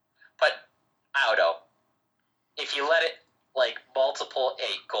 But, I don't know. If you let it, multiple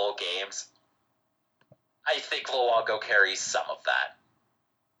 8-goal games, I think Luongo carries some of that.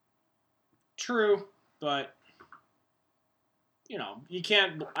 True, but you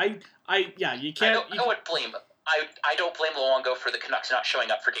can't. You can't. I would blame. I don't blame Luongo for the Canucks not showing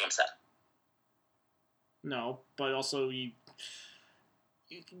up for Game 7. No, but also you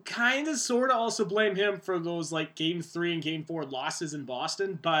kind of sort of also blame him for those Game 3 and Game 4 losses in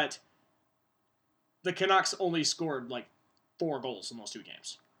Boston, but the Canucks only scored 4 goals in those 2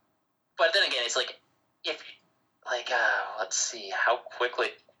 games. But then again, it's let's see how quickly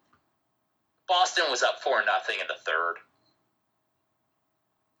Boston was up 4-0 in the third.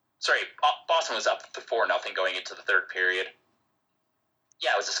 Sorry, Boston was up 4-0 going into the third period.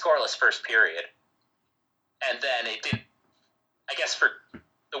 Yeah, it was a scoreless first period. And then it didn't. I guess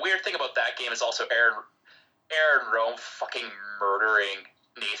the weird thing about that game is also Aaron Rome fucking murdering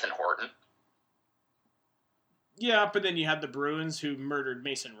Nathan Horton. Yeah, but then you had the Bruins who murdered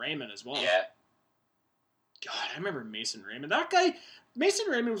Mason Raymond as well. Yeah. God, I remember Mason Raymond. That guy, Mason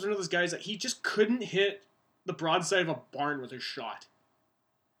Raymond was one of those guys that he just couldn't hit the broadside of a barn with his shot.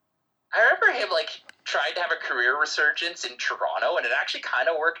 I remember him, tried to have a career resurgence in Toronto, and it actually kind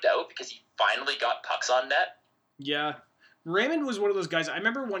of worked out because he finally got pucks on net. Yeah. Raymond was one of those guys. I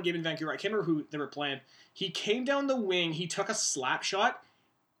remember one game in Vancouver. I can't remember who they were playing. He came down the wing. He took a slap shot.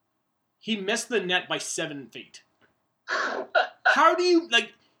 He missed the net by 7 feet. How do you,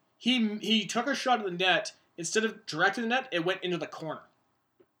 like, he took a shot at the net. Instead of directing the net, it went into the corner.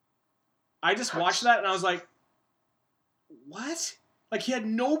 I just watched that, and I was like, what? Like, he had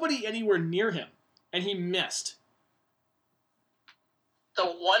nobody anywhere near him, and he missed. The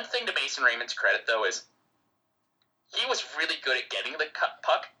one thing to Mason Raymond's credit, though, is he was really good at getting the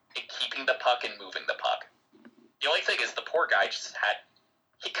puck and keeping the puck and moving the puck. The only thing is the poor guy just had...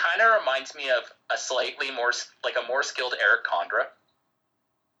 He kind of reminds me of a slightly more... like a more skilled Eric Condra.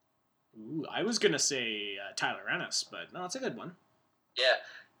 Ooh, I was going to say Tyler Ennis, but no, it's a good one. Yeah,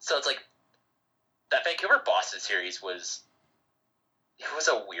 so it's like... That Vancouver-Boston series was... It was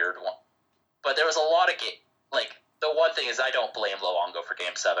a weird one. But there was a lot of... Like, the one thing is I don't blame Luongo for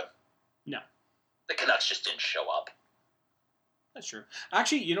Game 7. No. The Canucks just didn't show up. That's true.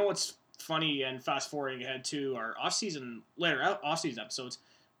 Actually, you know what's funny, and fast-forwarding ahead to our off-season episodes,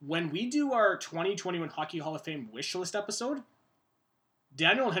 when we do our 2021 Hockey Hall of Fame wish list episode,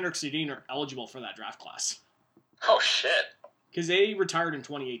 Daniel and Henrik Sedin are eligible for that draft class. Oh, shit. Because they retired in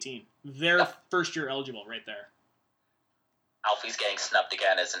 2018. They're first year eligible right there. Alfie's getting snubbed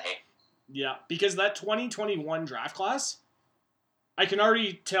again, isn't he? Yeah, because that 2021 draft class, I can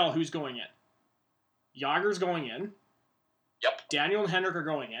already tell who's going in. Yager's going in. Yep. Daniel and Henrik are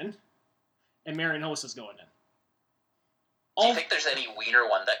going in. And Marian Hossa's going in. Do you think there's any wiener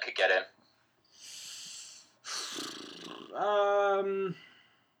one that could get in?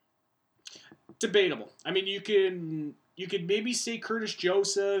 Debatable. I mean, you could maybe say Curtis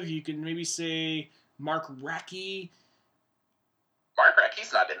Joseph. You can maybe say Mark Recchi. Mark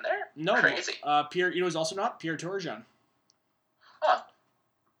Recchi's not in there? No. Crazy. Pierre, who's also not? Pierre Turgeon. Huh.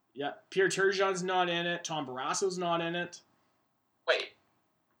 Yeah, Pierre Turgeon's not in it. Tom Barrasso's not in it. Wait,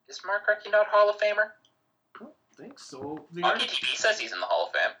 is Mark Recchi not Hall of Famer? I don't think so. Hockey TV says he's in the Hall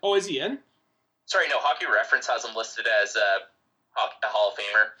of Fame. Oh, is he in? Sorry, no, Hockey Reference has him listed as a Hall of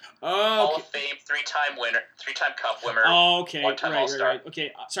Famer. Oh, Hall of Fame, 3-time winner, 3-time Cup winner. Oh, okay. One-time All-Star. Right.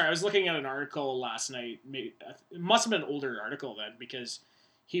 Okay, sorry, I was looking at an article last night. Maybe, it must have been an older article then, because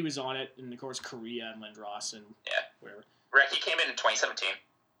he was on it, and of course, Korea and Lindros and whatever. Recchi came in 2017.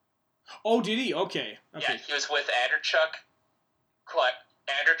 Oh, did he? Okay. Yeah, he was with Andrechuk,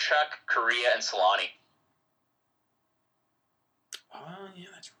 Korea, and Solani. Oh, yeah,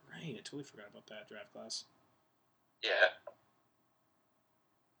 that's right. I totally forgot about that draft class. Yeah.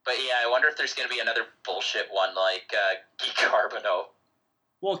 But yeah, I wonder if there's going to be another bullshit one like Guy Carbonneau.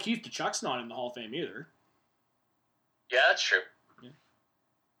 Well, Keith DeChuck's not in the Hall of Fame either. Yeah, that's true. Yeah.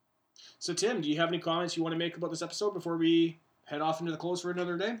 So, Tim, do you have any comments you want to make about this episode before we head off into the close for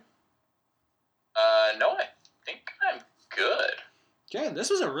another day? No, I think I'm good. Okay, this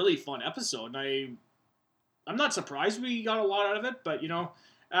was a really fun episode, and I'm not surprised we got a lot out of it, but,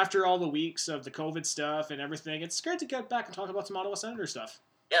 after all the weeks of the COVID stuff and everything, it's great to get back and talk about some Ottawa Senator stuff.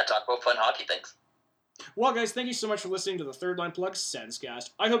 Yeah, talk about fun hockey things. Well, guys, thank you so much for listening to the Third Line Plug Senscast.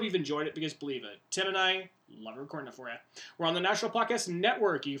 I hope you've enjoyed it, because believe it, Tim and I love recording it for you. We're on the National Podcast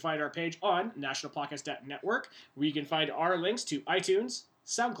Network. You can find our page on nationalpodcast.network, where you can find our links to iTunes,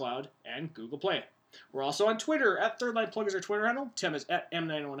 SoundCloud, and Google Play. We're also on Twitter. At Third Line Plug is our Twitter handle. Tim is at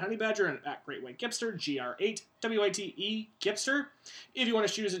M901HoneyBadger and at Great White Gipster, GR8WITE Gipster. If you want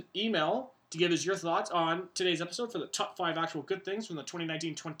to shoot us an email to give us your thoughts on today's episode for the top 5 actual good things from the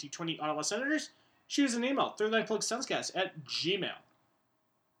 2019-2020 Ottawa Senators, shoot us an email,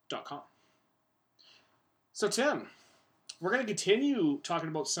 thirdlineplugsunscast@gmail.com. So, Tim, we're going to continue talking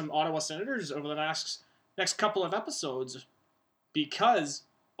about some Ottawa Senators over the next couple of episodes, because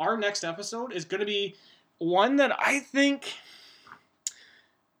our next episode is going to be one that I think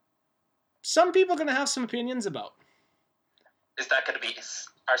some people are going to have some opinions about. Is that going to be...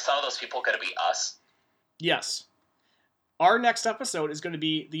 Are some of those people going to be us? Yes. Our next episode is going to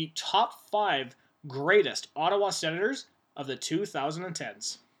be the top 5 greatest Ottawa Senators of the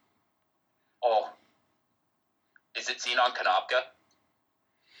 2010s. Oh. Is it Zenon Konopka?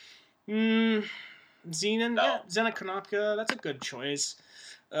 Zenon? No. Yeah, Zenon Konopka. That's a good choice.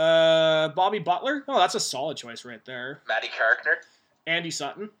 Bobby Butler? Oh, that's a solid choice right there. Matty Karkner? Andy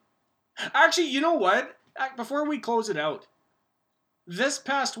Sutton? Actually, you know what? Before we close it out, this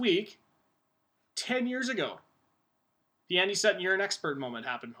past week, 10 years ago, the Andy Sutton You're an Expert moment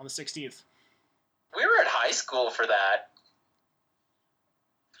happened on the 16th. We were in high school for that.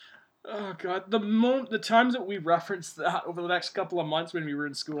 Oh, God. The times that we referenced that over the next couple of months when we were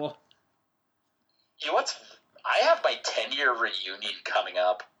in school. You know what's? I have my 10-year reunion coming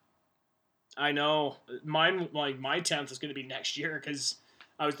up. I know. Mine, like, my 10th is going to be next year because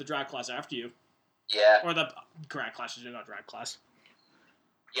I was the drag class after you. Yeah. Or the grad class, not drag class.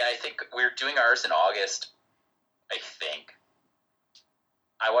 Yeah, I think we're doing ours in August. I think.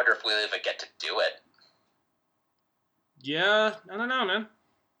 I wonder if we'll even get to do it. Yeah, I don't know, man.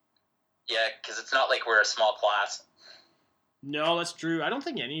 Yeah, because it's not like we're a small class. No, that's true. I don't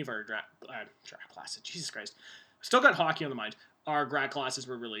think any of our drag classes, Jesus Christ, still got hockey on the mind. Our grad classes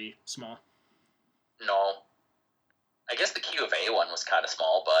were really small. No. I guess the Q of A one was kind of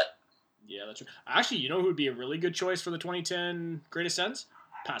small, but... Yeah, that's true. Actually, you know who would be a really good choice for the 2010 Greatest Sends?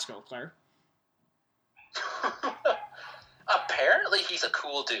 Pascal Leclerc. Apparently he's a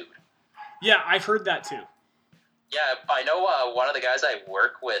cool dude. Yeah, I've heard that too. Yeah, I know one of the guys I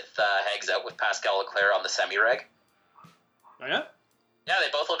work with hangs out with Pascal Leclerc on the semi-reg. Oh, yeah? Yeah,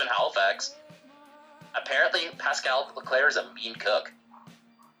 they both live in Halifax. Apparently, Pascal Leclerc is a mean cook.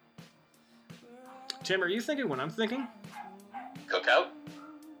 Tim, are you thinking what I'm thinking? Cookout?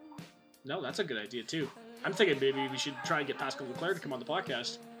 No, that's a good idea too. I'm thinking maybe we should try and get Pascal Leclerc to come on the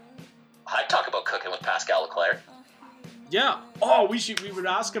podcast. I'd talk about cooking with Pascal Leclerc. Yeah. Oh, we would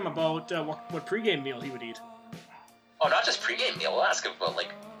ask him about what pregame meal he would eat. Oh, not just pregame meal. We'll ask him about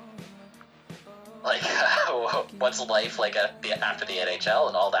like what's life like after the NHL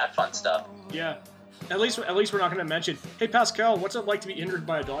and all that fun stuff. Yeah. At least we're not going to mention, hey Pascal, what's it like to be injured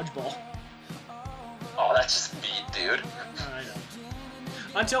by a dodgeball? Oh, that's just mean, dude. I know.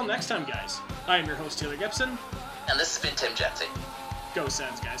 Until next time, guys. I am your host Taylor Gibson. And this has been Tim Jensen. Go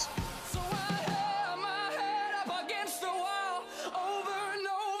Sens, guys. Against the wall over and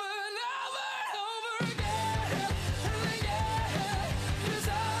over and over and over again.